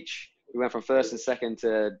the beach. We went from 1st and 2nd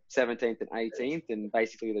to 17th and 18th, and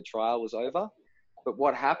basically the trial was over. But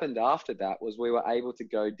what happened after that was we were able to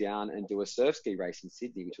go down and do a surf ski race in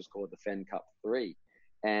Sydney, which was called the Fen Cup 3.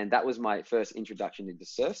 And that was my first introduction into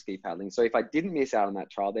surf ski paddling. So if I didn't miss out on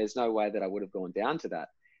that trial, there's no way that I would have gone down to that.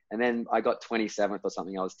 And then I got 27th or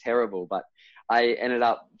something. I was terrible, but I ended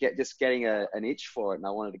up getting an itch for it, and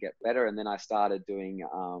I wanted to get better. And then I started doing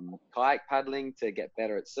kayak paddling to get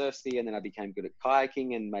better at surf ski. And then I became good at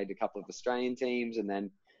kayaking and made a couple of Australian teams. And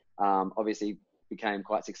then obviously became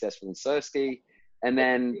quite successful in surf ski. And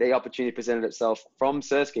then the opportunity presented itself from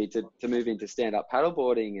surf ski to move into stand-up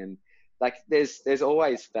paddleboarding. And like there's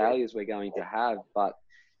always failures we're going to have, but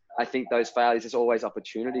I think those failures, there's always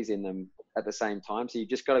opportunities in them at the same time. So you've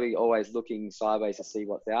just got to be always looking sideways to see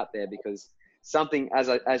what's out there, because something,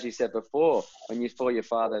 as you said before, when you saw your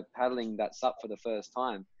father paddling that SUP for the first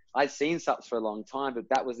time, I'd seen SUPs for a long time, but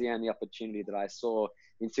that was the only opportunity that I saw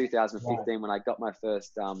in 2015 when I got my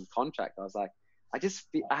first contract. I was like, I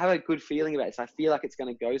have a good feeling about it. So I feel like it's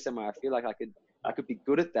going to go somewhere. I feel like I could be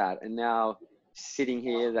good at that. And now sitting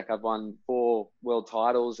here, like I've won 4 world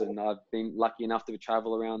titles, and I've been lucky enough to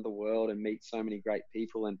travel around the world and meet so many great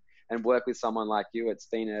people and work with someone like you. It's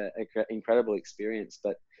been an incredible experience.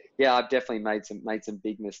 But yeah, I've definitely made some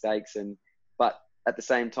big mistakes, but at the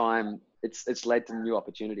same time, it's led to new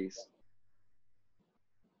opportunities.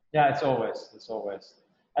 Yeah, it's always.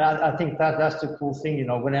 And I think that's the cool thing,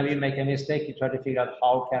 whenever you make a mistake, you try to figure out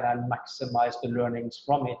how can I maximize the learnings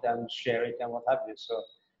from it and share it and what have you. So,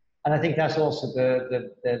 and I think that's also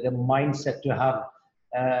the mindset to have.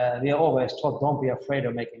 We are always taught, don't be afraid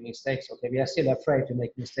of making mistakes. Okay, we are still afraid to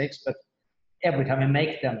make mistakes, but every time we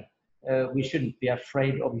make them, we shouldn't be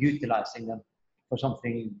afraid of utilizing them for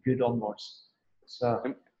something good onwards. So,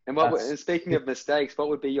 and speaking of mistakes, what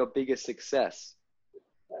would be your biggest success?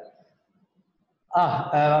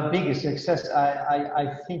 Biggest success,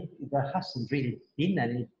 I think there hasn't really been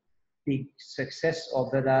any big success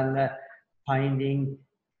other than finding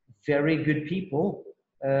very good people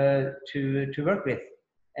to work with.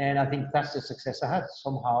 And I think that's the success I had.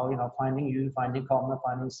 Somehow, finding you, finding Connor,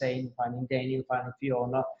 finding Zane, finding Daniel, finding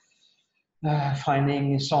Fiona,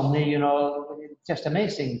 finding Sonny, just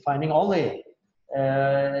amazing. Finding Ollie.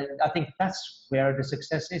 I think that's where the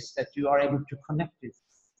success is, that you are able to connect with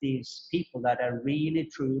these people that are really,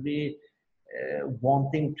 truly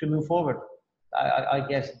wanting to move forward. I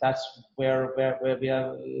guess that's where we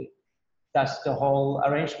are. That's the whole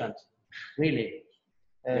arrangement, really.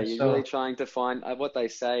 You're really trying to find what they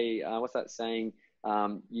say. What's that saying?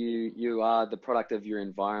 You are the product of your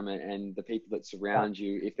environment, and the people that surround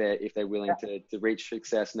you, if they're willing to reach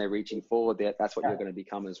success and they're reaching forward, that's what you're going to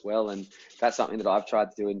become as well. And that's something that I've tried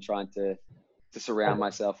to do in trying to surround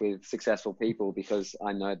myself with successful people, because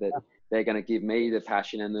I know that they're going to give me the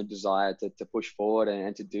passion and the desire to push forward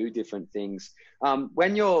and to do different things.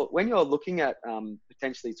 When you're looking at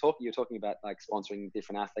potentially you're talking about like sponsoring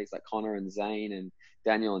different athletes like Connor and Zane and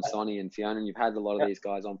Daniel and Sonny and Fiona, and you've had a lot of these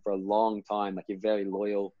guys on for a long time, like you're very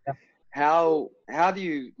loyal. How do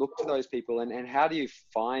you look to those people and how do you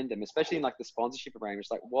find them, especially in like the sponsorship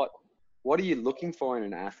arrangements? Like what are you looking for in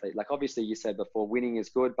an athlete? Like obviously you said before, winning is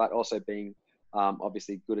good, but also being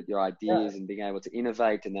obviously good at your ideas and being able to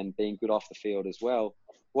innovate, and then being good off the field as well.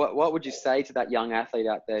 What would you say to that young athlete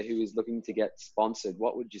out there who is looking to get sponsored?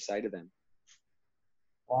 What would you say to them?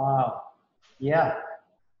 Wow. Yeah.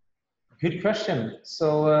 Good question.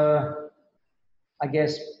 So I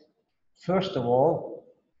guess, first of all,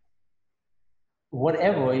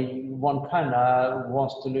 whatever one kind of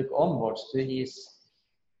wants to look onwards to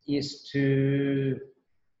is to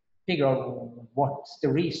figure out what's the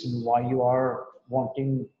reason why you are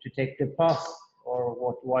wanting to take the path,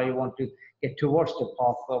 or why you want to get towards the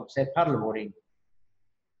path of, say, paddleboarding.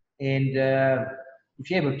 And if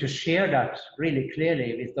you're able to share that really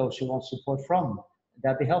clearly with those who want support from,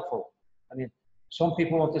 that'd be helpful. I mean, some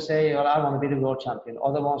people want to say, well, I want to be the world champion.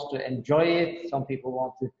 Other wants to enjoy it. Some people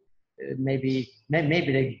want to maybe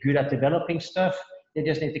they're good at developing stuff. They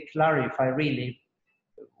just need to clarify really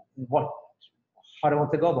how they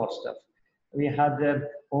want to go about stuff. We had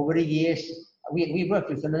over the years, we worked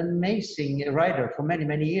with an amazing rider for many,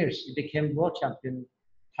 many years. He became world champion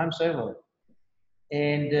times over.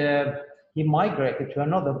 And he migrated to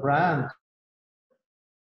another brand.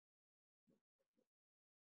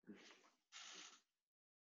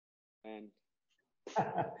 And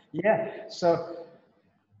yeah, so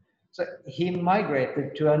he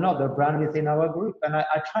migrated to another brand within our group, and I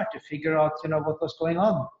tried to figure out, what was going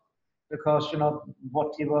on, because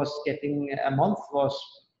what he was getting a month was,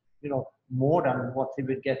 more than what he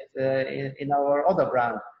would get in our other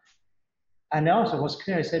brand. And the answer was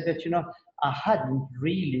clear. I said that I hadn't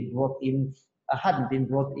been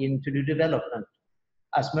brought in to do development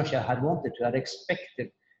as much as I had wanted to. I'd expected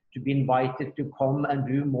to be invited to come and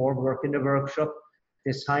do more work in the workshop,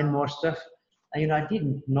 design more stuff. And I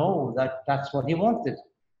didn't know that that's what he wanted.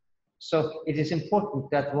 So it is important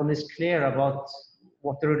that one is clear about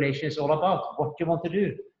what the relation is all about, what you want to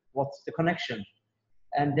do, what's the connection.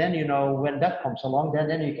 And then, when that comes along,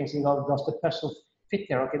 then you can see, well, does the puzzle fit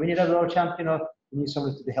there? Okay, we need a world champion, we need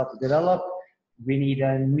somebody to help to develop. We need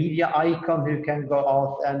a media icon who can go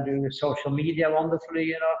out and do social media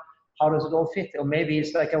wonderfully, How does it all fit? Or maybe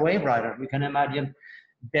it's like a wave rider. You can imagine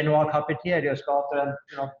Benoit Carpentier just go out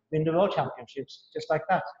and win the world championships, just like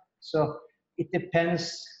that. So it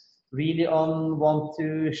depends really on want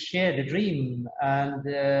to share the dream and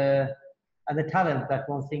the talent that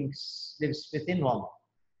one thinks lives within one.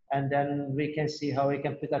 And then we can see how we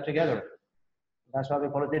can put that together. That's why we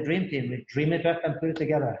call it the dream team. We dream it up and put it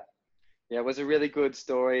together. Yeah, it was a really good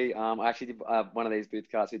story. I actually did one of these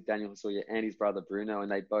boothcasts with Daniel Sawyer and his brother Bruno,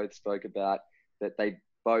 and they both spoke about that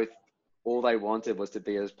all they wanted was to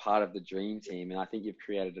be as part of the dream team. And I think you've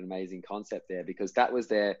created an amazing concept there, because that was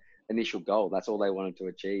their initial goal. That's all they wanted to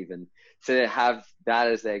achieve. And to have that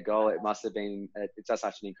as their goal, it must have been, it's just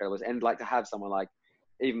such an incredible, and like to have someone like,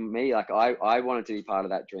 even me, like I wanted to be part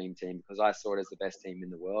of that dream team because I saw it as the best team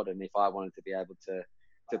in the world. And if I wanted to be able to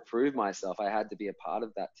prove myself, I had to be a part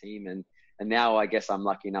of that team. And now I guess I'm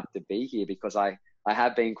lucky enough to be here because I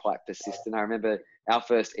have been quite persistent. I remember our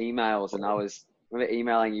first emails, and I remember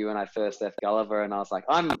emailing you when I first left Gulliver, and I was like,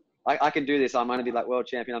 I can do this. I'm going to be like world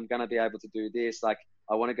champion. I'm going to be able to do this. Like,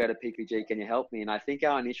 I want to go to PPG. Can you help me? And I think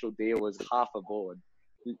our initial deal was half a board.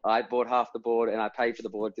 I bought half the board and I paid for the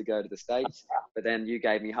board to go to the States, but then you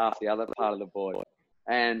gave me half the other part of the board.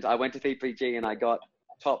 And I went to PPG and I got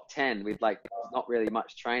top 10 with like not really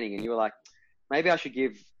much training. And you were like, maybe I should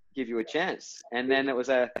give you a chance. And then it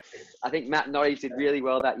was I think Matt Nottage did really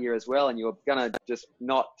well that year as well. And you were going to just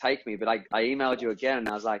not take me, but I emailed you again and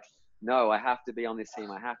I was like, no, I have to be on this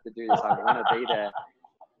team. I have to do this. I want to be there.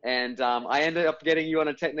 And I ended up getting you on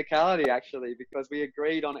a technicality actually, because we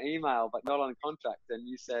agreed on email, but not on contract. And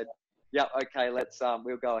you said, yeah, okay,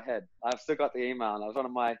 we'll go ahead. I've still got the email, and that was one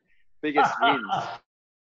of my biggest wins.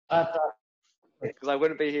 Because I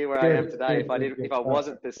wouldn't be here where I am today if I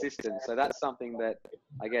wasn't persistent. So that's something that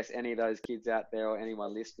I guess any of those kids out there or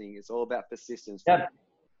anyone listening, it's all about persistence. Yeah.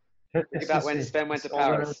 Think about when Sven went to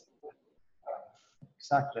Paris.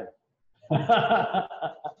 Exactly.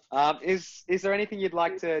 Is there anything you'd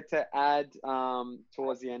like to add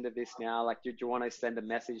towards the end of this now? Like, do you want to send a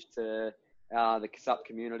message to the SUP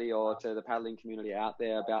community or to the paddling community out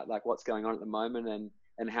there about like what's going on at the moment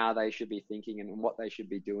and how they should be thinking and what they should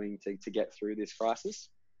be doing to get through this crisis?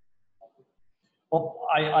 Well,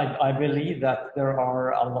 I believe that there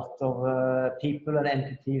are a lot of people and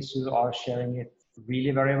entities who are sharing it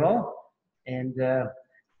really very well. And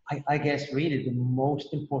I guess really the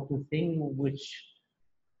most important thing, which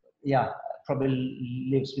probably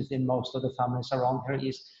lives within most of the families around here,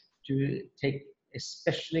 is to take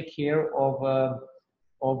especially care of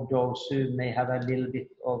those who may have a little bit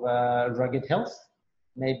of rugged health,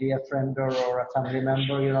 maybe a friend or a family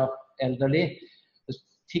member, elderly. Just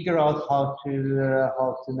figure out how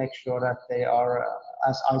to make sure that they are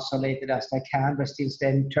as isolated as they can, but still stay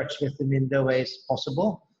in touch with them in the ways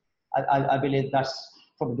possible. I believe that's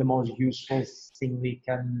probably the most useful thing we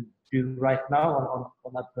can do right now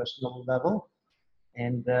on a personal level.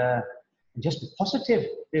 And just be positive,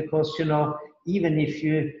 because even if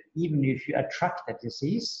you attract that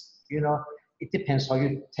disease, it depends how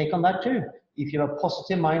you take on that too. If you have a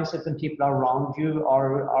positive mindset and people around you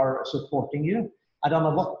are supporting you, I don't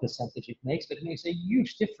know what percentage it makes, but it makes a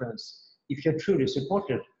huge difference if you're truly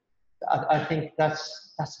supported. I think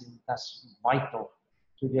that's vital.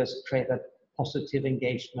 to just create a positive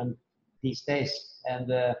engagement these days, and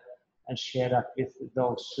share that with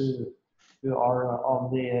those who are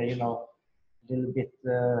on the little bit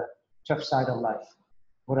tough side of life,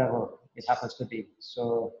 whatever it happens to be.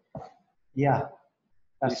 So yeah,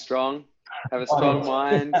 be strong, have a strong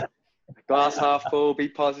mind, glass half full, be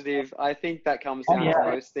positive. I think that comes down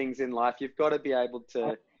to most things in life. You've got to be able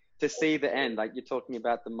to see the end. Like you're talking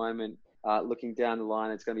about the moment, looking down the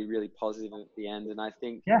line, it's going to be really positive at the end. And I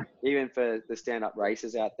think even for the stand-up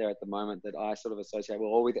racers out there at the moment that I sort of associate with,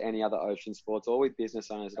 or with any other ocean sports, or with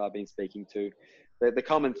business owners that I've been speaking to, the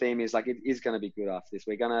common theme is like, it is going to be good after this.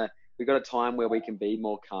 We've got a time where we can be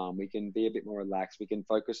more calm. We can be a bit more relaxed. We can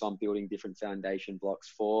focus on building different foundation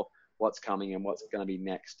blocks for what's coming and what's going to be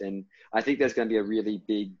next. And I think there's going to be a really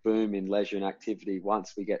big boom in leisure and activity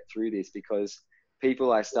once we get through this, because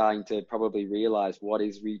people are starting to probably realize what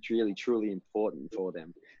is really, truly important for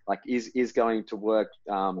them. Like is going to work,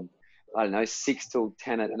 I don't know, 6 till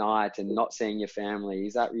 10 at night and not seeing your family,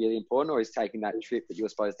 is that really important? Or is taking that trip that you were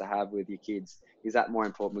supposed to have with your kids, is that more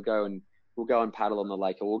important? We'll go and paddle on the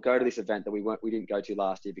lake, or we'll go to this event that we didn't go to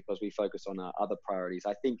last year because we focus on our other priorities.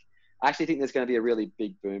 I actually think there's going to be a really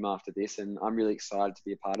big boom after this, and I'm really excited to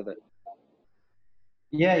be a part of it.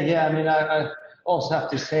 Yeah. I mean, I also have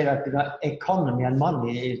to say that economy and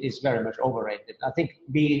money is very much overrated. I think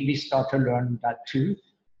we start to learn that too.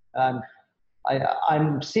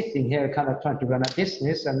 I'm sitting here kind of trying to run a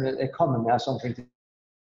business, and the economy has something to.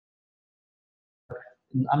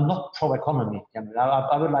 I'm not pro-economy.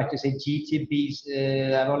 I would like to say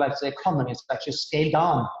GTBs, I would like to say economies actually scale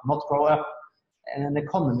down, not grow up. And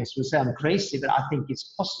economists will say I'm crazy, but I think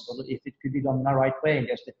it's possible if it could be done in the right way and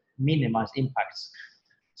just to minimize impacts.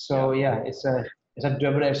 So yeah, it's a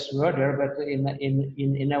double-edged sword there, but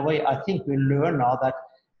in a way, I think we learn now that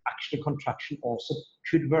actually contraction also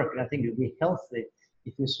could work, and I think it would be healthy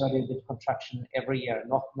if you study with contraction every year,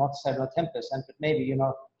 not 7 or 10%, but maybe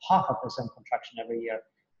 0.5% contraction every year.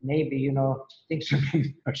 Maybe things will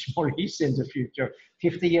be much more easy in the future.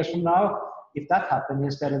 50 years from now, if that happens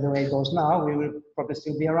instead of the way it goes now, we will probably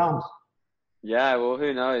still be around. Yeah, well,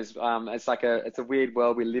 who knows? It's a weird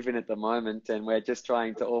world we live in at the moment, and we're just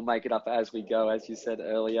trying to all make it up as we go. As you said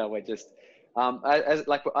earlier, we're just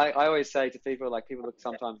I always say to people, like, people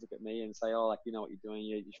sometimes look at me and say, oh, like, you know what you're doing,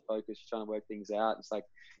 you should focus, you're trying to work things out. It's like,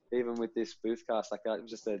 even with this Boothcast, like, it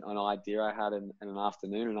was just an idea I had in an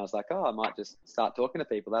afternoon, and I was like, oh, I might just start talking to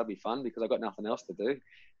people. That'll be fun because I've got nothing else to do.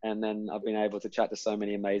 And then I've been able to chat to so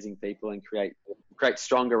many amazing people and create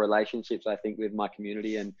stronger relationships, I think, with my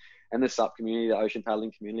community and the SUP community, the ocean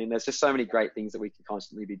paddling community. And there's just so many great things that we can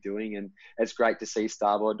constantly be doing. And it's great to see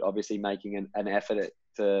Starboard obviously making an effort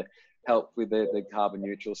to help with the carbon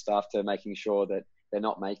neutral stuff, to making sure that they're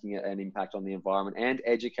not making an impact on the environment, and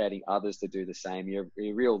educating others to do the same. You're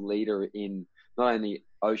a real leader in not only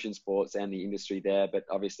ocean sports and the industry there, but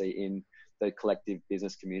obviously in the collective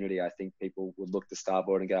business community. I think people would look to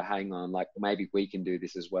Starboard and go, hang on, like, maybe we can do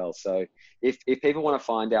this as well. So if people want to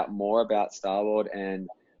find out more about Starboard and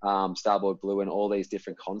Starboard Blue and all these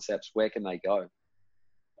different concepts, where can they go?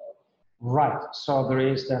 Right. So there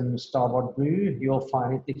is then Starboard Blue. You'll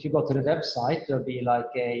find it if you go to the website. There'll be like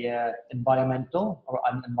a environmental or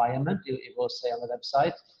an environment. It will say on the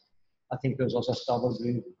website. I think there's also Starboard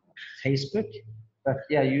Blue Facebook. But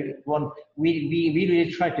yeah, we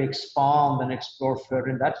really try to expand and explore further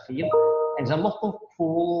in that field. And there's a lot of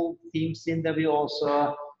cool themes in there. We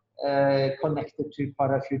also connected to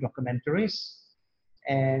quite a few documentaries.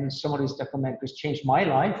 And some of these documentaries changed my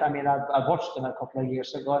life. I mean, I watched them a couple of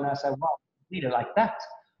years ago, and I said, wow, I really like that.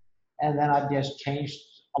 And then I just changed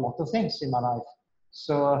a lot of things in my life.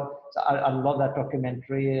 So I love that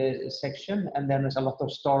documentary section. And then there's a lot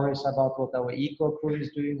of stories about what our eco crew is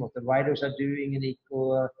doing, what the riders are doing in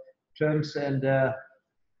eco terms. And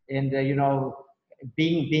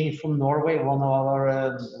being from Norway, one of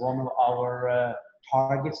our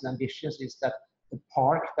targets and ambitions is that the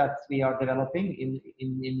park that we are developing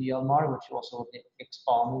in Myanmar, which also will be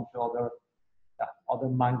expanding to other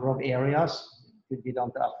mangrove areas, could be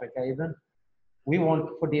down to Africa even. We want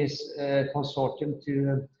for this consortium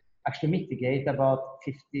to actually mitigate about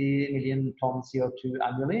 50 million tons CO2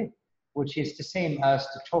 annually, which is the same as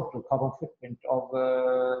the total carbon footprint of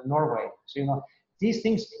Norway. So, these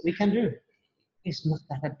things we can do. It's not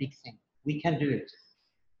that a big thing. We can do it.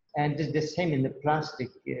 And the same in the plastic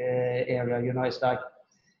area, it's like,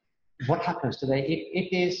 what happens today?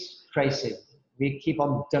 It is crazy. We keep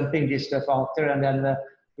on dumping this stuff out there, and then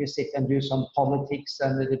we sit and do some politics,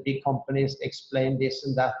 and the big companies explain this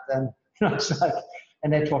and that, and it's like,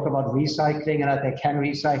 and they talk about recycling and that they can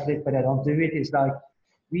recycle it, but they don't do it. It's like,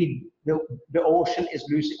 we the ocean is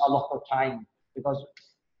losing a lot of time because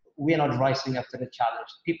we are not rising up to the challenge.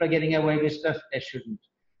 People are getting away with stuff they shouldn't.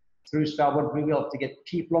 Through Starboard Blue, we hope to get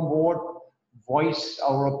people on board, voice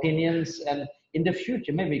our opinions, and in the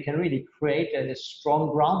future, maybe we can really create a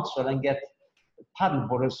strong groundswell and get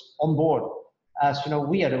paddleboarders on board. As you know,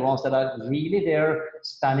 we are the ones that are really there,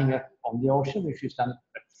 standing up on the ocean. We should stand up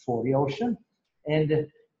for the ocean, and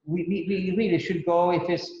we really should go, if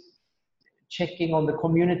it's checking on the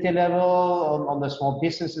community level, on the small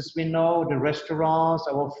businesses we know, the restaurants,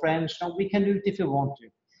 our friends. No, we can do it if we want to.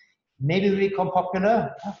 Maybe we become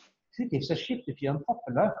popular. Who gives a shit if you're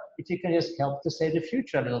unpopular? If you can just help to save the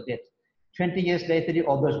future a little bit. 20 years later, the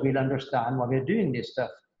others will understand why we're doing this stuff.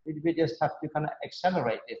 We just have to kind of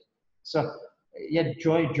accelerate it. So yeah,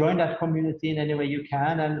 join that community in any way you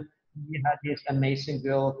can. And we had this amazing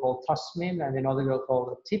girl called Tasmin and another girl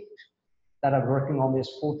called Tip that are working on this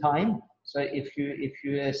full time. So if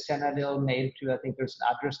you send a little mail to, I think there's an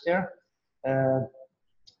address there.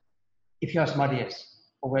 If you have some ideas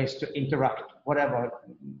or ways to interact, whatever,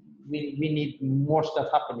 we need more stuff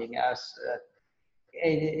happening as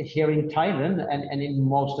here in Thailand and in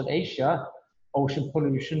most of Asia, ocean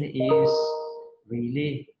pollution is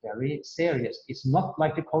really very serious. It's not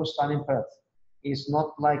like the coastline in Perth. It's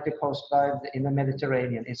not like the coastline in the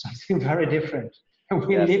Mediterranean. It's something very different.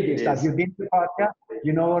 We live this stuff. You've been to Pattaya,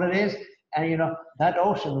 you know what it is. And you know, that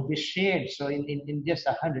ocean will be shared. So in just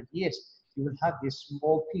 100 years, you will have these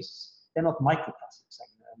small pieces. They're not microplastics.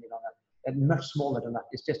 You know, they're much smaller than that.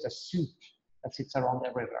 It's just a soup that sits around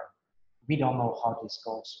everywhere. We don't know how this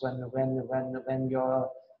goes. When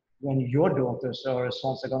your daughters or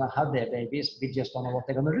sons are going to have their babies, we just don't know what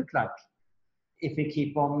they're going to look like if we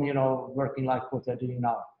keep on, you know, working like what they're doing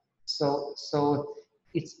now. So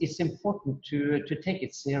it's important to take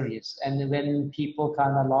it serious. And when people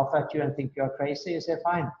kind of laugh at you and think you're crazy, you say,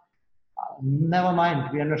 fine, never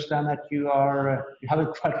mind. We understand that you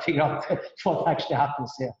haven't quite figured out what actually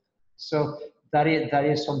happens here. So that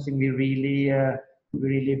is something we really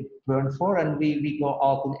burn for, and we go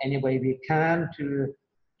out in any way we can to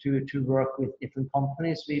work with different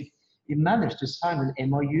companies. We managed to sign an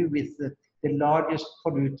MOU with the largest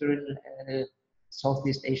polluter in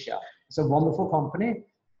Southeast Asia. It's a wonderful company.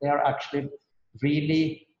 They are actually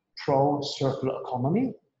really pro circular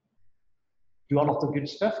economy, do a lot of good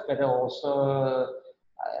stuff, but they also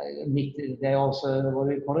what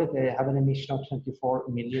do you call it? They have an emission of 24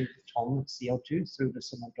 million ton CO2 through the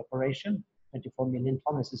cement operation. 24 million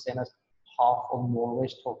tons is the same as half of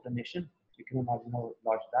Norway's total emission. You can imagine how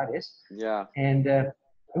large that is. Yeah. And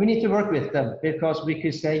we need to work with them, because we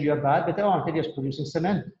could say you're bad, but they aren't just producing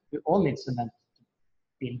cement. We all need cement to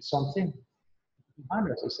build something. Mine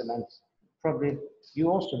is cement. Probably you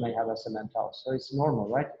also may have a cement house, so it's normal,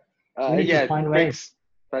 right? We need to find ways.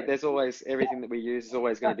 But there's always, everything that we use is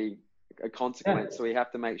always going to be a consequence. So we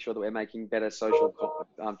have to make sure that we're making better social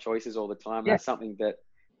choices all the time. That's something that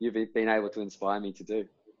you've been able to inspire me to do.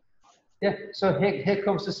 Yeah. So here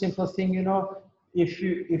comes the simple thing, you know, if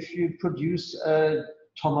you produce a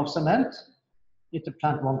ton of cement, you need to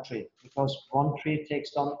plant one tree, because one tree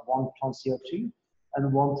takes down 1 ton CO2,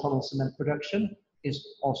 and 1 ton of cement production is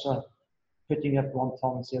also putting up 1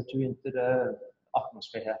 ton CO2 into the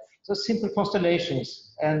atmosphere here. So simple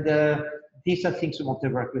constellations, and these are things we want to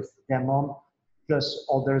work with them on, plus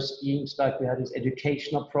other schemes, like we had this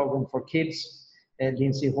educational program for kids,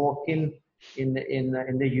 Lindsay Hawkin in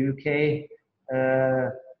the UK,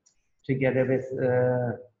 together with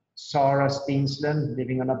Sarah Steensland,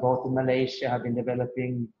 living on a boat in Malaysia, have been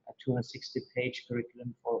developing a 260-page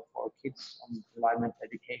curriculum for kids on environmental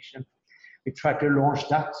education. We try to launch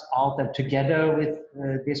that out and together with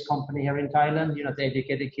this company here in Thailand, you know, to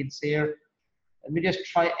educate the kids here. And we just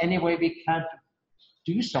try any way we can to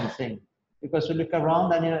do something, because we look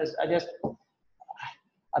around and, you know,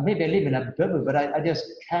 maybe I live in a bubble, but I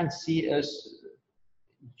just can't see us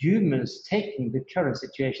humans taking the current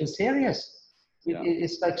situation serious. Yeah.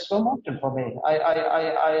 It's like slow motion for me.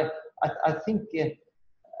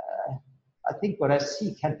 I think what I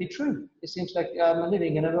see can't be true. It seems like I'm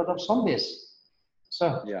living in a world of zombies.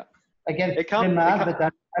 So yeah, again, I'm mad, but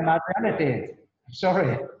that's a mad reality.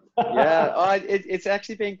 Sorry. Yeah, it's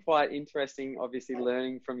actually been quite interesting, obviously,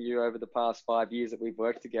 learning from you over the past 5 years that we've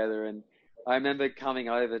worked together. And I remember coming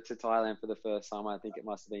over to Thailand for the first time. I think it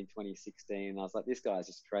must have been 2016. And I was like, this guy's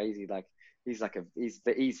just crazy. Like, he's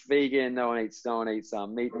vegan. No one eats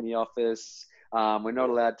meat in the office. We're not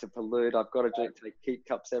allowed to pollute. I've got to keep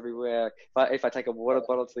cups everywhere. But if I take a water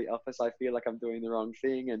bottle to the office, I feel like I'm doing the wrong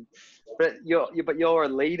thing. But you're a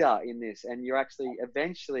leader in this, and you're actually,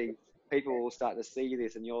 eventually people will start to see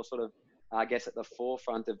this, and you're sort of I guess, at the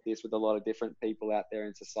forefront of this with a lot of different people out there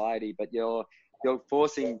in society, but you're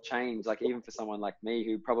forcing change. Like even for someone like me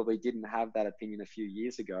who probably didn't have that opinion a few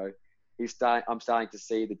years ago, I'm starting to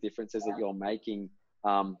see the differences that you're making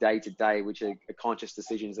day to day, which are conscious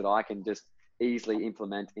decisions that I can just easily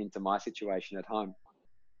implement into my situation at home.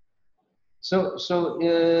 So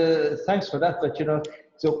thanks for that. But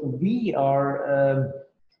so we are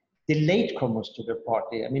the latecomers to the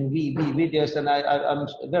party. I mean, we just, and I'm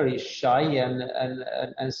very shy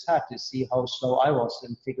and sad to see how slow I was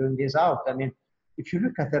in figuring this out. I mean, if you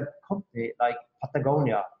look at a company like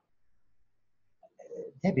Patagonia,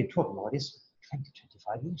 they've been talking about this 20,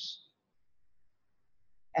 25 years.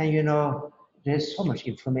 And there's so much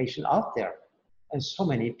information out there, and so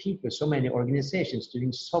many people, so many organizations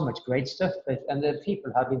doing so much great stuff. And the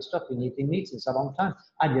people have been stuck in eating meat since a long time.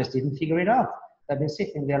 I just didn't figure it out. I've been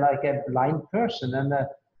sitting there like a blind person, and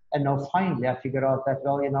now finally I figured out that,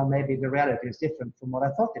 well, maybe the reality is different from what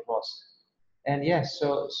I thought it was. And yes,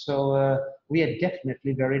 so we are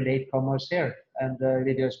definitely very latecomers here, and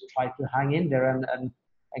we just try to hang in there and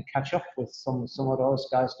catch up with some of those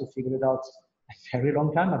guys to figure it out a very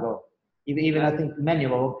long time ago. Even I think many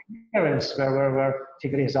of our parents were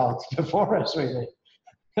figuring this out before us, really.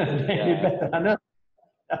 Maybe better than us.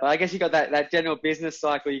 Well, I guess you got that general business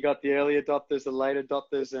cycle. You got the early adopters, the late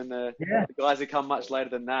adopters, and the guys that come much later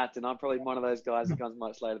than that. And I'm probably one of those guys that comes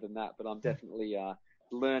much later than that. But I'm definitely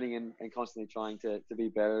learning and constantly trying to be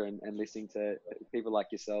better and listening to people like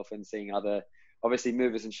yourself and seeing other, obviously,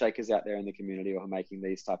 movers and shakers out there in the community who are making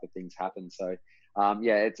these type of things happen. So,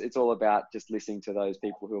 it's all about just listening to those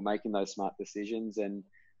people who are making those smart decisions and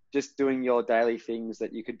just doing your daily things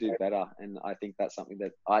that you could do better. And I think that's something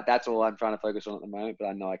that that's all I'm trying to focus on at the moment, but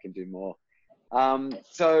I know I can do more.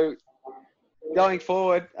 So going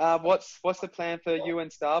forward, what's the plan for you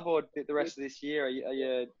and Starboard the rest of this year? Are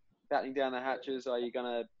you battening down the hatches? Are you going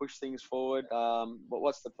to push things forward?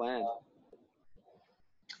 What's the plan?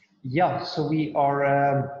 Yeah, so we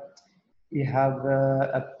have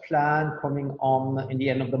a plan coming on in the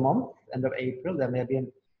end of the month, end of April. There may be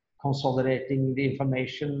consolidating the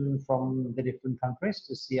information from the different countries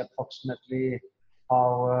to see approximately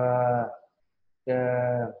how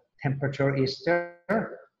the temperature is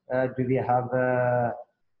there. Do we have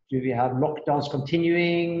lockdowns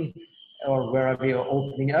continuing, or where are we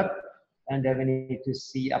opening up? And then we need to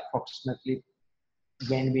see approximately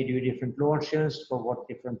when we do different launches for what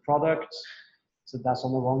different products. So that's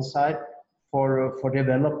on the one side. For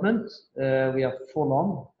development, we are full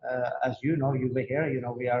on. As you know, you were here.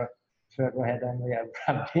 We are further ahead than we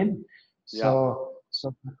have been. So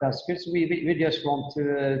that's good. So we just want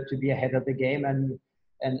to be ahead of the game and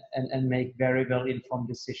make very well informed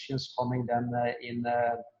decisions coming then in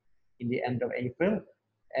the end of April,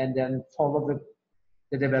 and then follow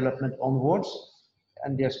the development onwards,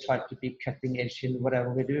 and just try to be cutting edge in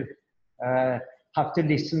whatever we do. Have to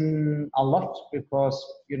listen a lot because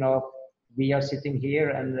we are sitting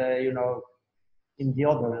here, and on the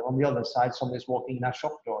other side, somebody's walking in a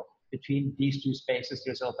shop door. Between these two spaces,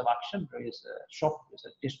 there's a lot of action. There is a shop, there's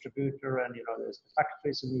a distributor, and there's the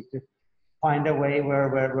factory. So we need to find a way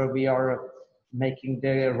where we are making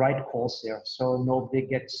the right calls here, so nobody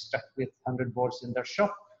gets stuck with 100 boards in their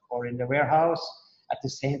shop or in the warehouse. At the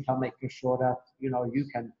same time, making sure that you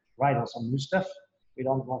can write on some new stuff. We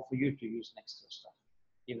don't want for you to use next year stuff.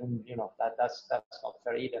 Even that's not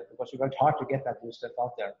fair either, because you worked hard to get that new stuff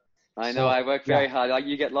out there. I know, I work very hard. Like,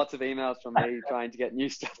 you get lots of emails from me trying to get new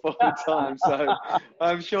stuff all the time. So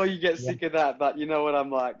I'm sure you get sick of that, but you know what I'm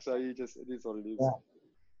like. So it is what it is. Yeah.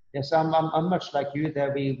 Yes, I'm much like you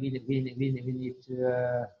there. We need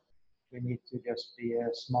to just be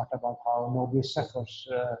smart about how nobody suffers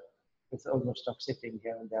with overstock sitting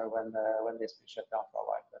here and there when this been shut down for a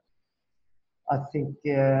while. But I think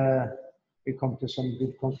we come to some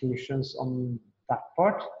good conclusions on that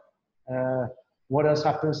part. What else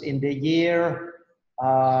happens in the year?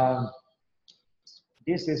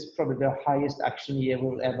 This is probably the highest action year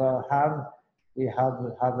we'll ever have. We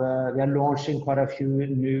are launching quite a few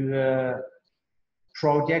new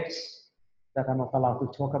projects that I'm not allowed to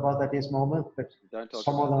talk about at this moment, but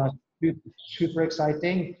some of them are super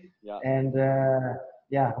exciting. Yeah. And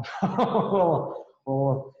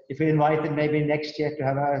or if we invited maybe next year to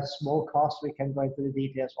have a small cast, we can go into the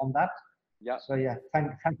details on that. Yeah. So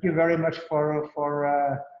thank you very much for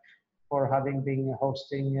having been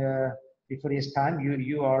hosting before this time.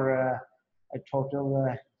 You are a total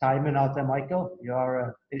timer out there, Michael. You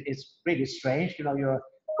are. It's pretty strange, you're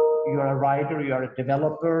a writer, you're a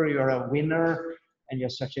developer, you're a winner, and you're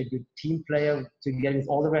such a good team player together with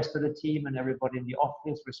all the rest of the team and everybody in the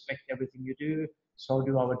office. Respect everything you do. So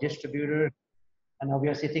do our distributor. And now we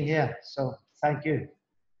are sitting here. So thank you.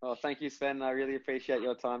 Well, thank you, Sven. I really appreciate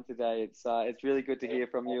your time today. It's really good to hear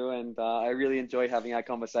from you, and I really enjoy having our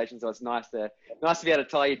conversation. So it's nice to be able to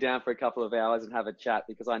tie you down for a couple of hours and have a chat,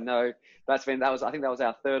 because I know I think that was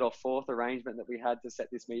our third or fourth arrangement that we had to set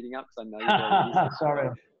this meeting up. Because I know you're very busy. Sorry.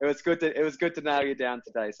 It was good to nail you down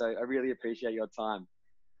today. So I really appreciate your time.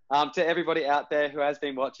 To everybody out there who has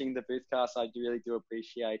been watching the Boothcast, I really do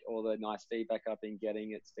appreciate all the nice feedback I've been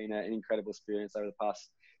getting. It's been an incredible experience over the past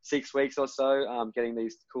 6 weeks or so, getting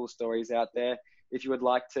these cool stories out there. If you would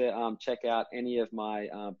like to check out any of my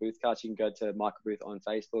Boothcasts, you can go to Michael Booth on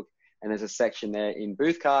Facebook, and there's a section there in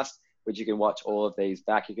Boothcast, which you can watch all of these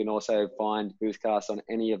back. You can also find Boothcast on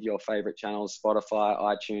any of your favorite channels, Spotify,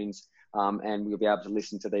 iTunes, and you'll be able to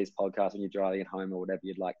listen to these podcasts when you're driving at home or whatever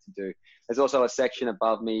you'd like to do. There's also a section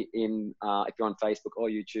above me if you're on Facebook or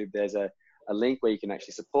YouTube, there's a link where you can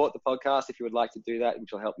actually support the podcast if you would like to do that,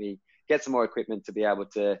 which will help me get some more equipment to be able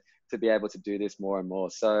to do this more and more.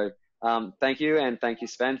 So thank you, and thank you,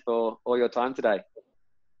 Sven, for all your time today.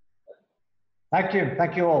 Thank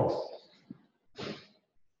you all.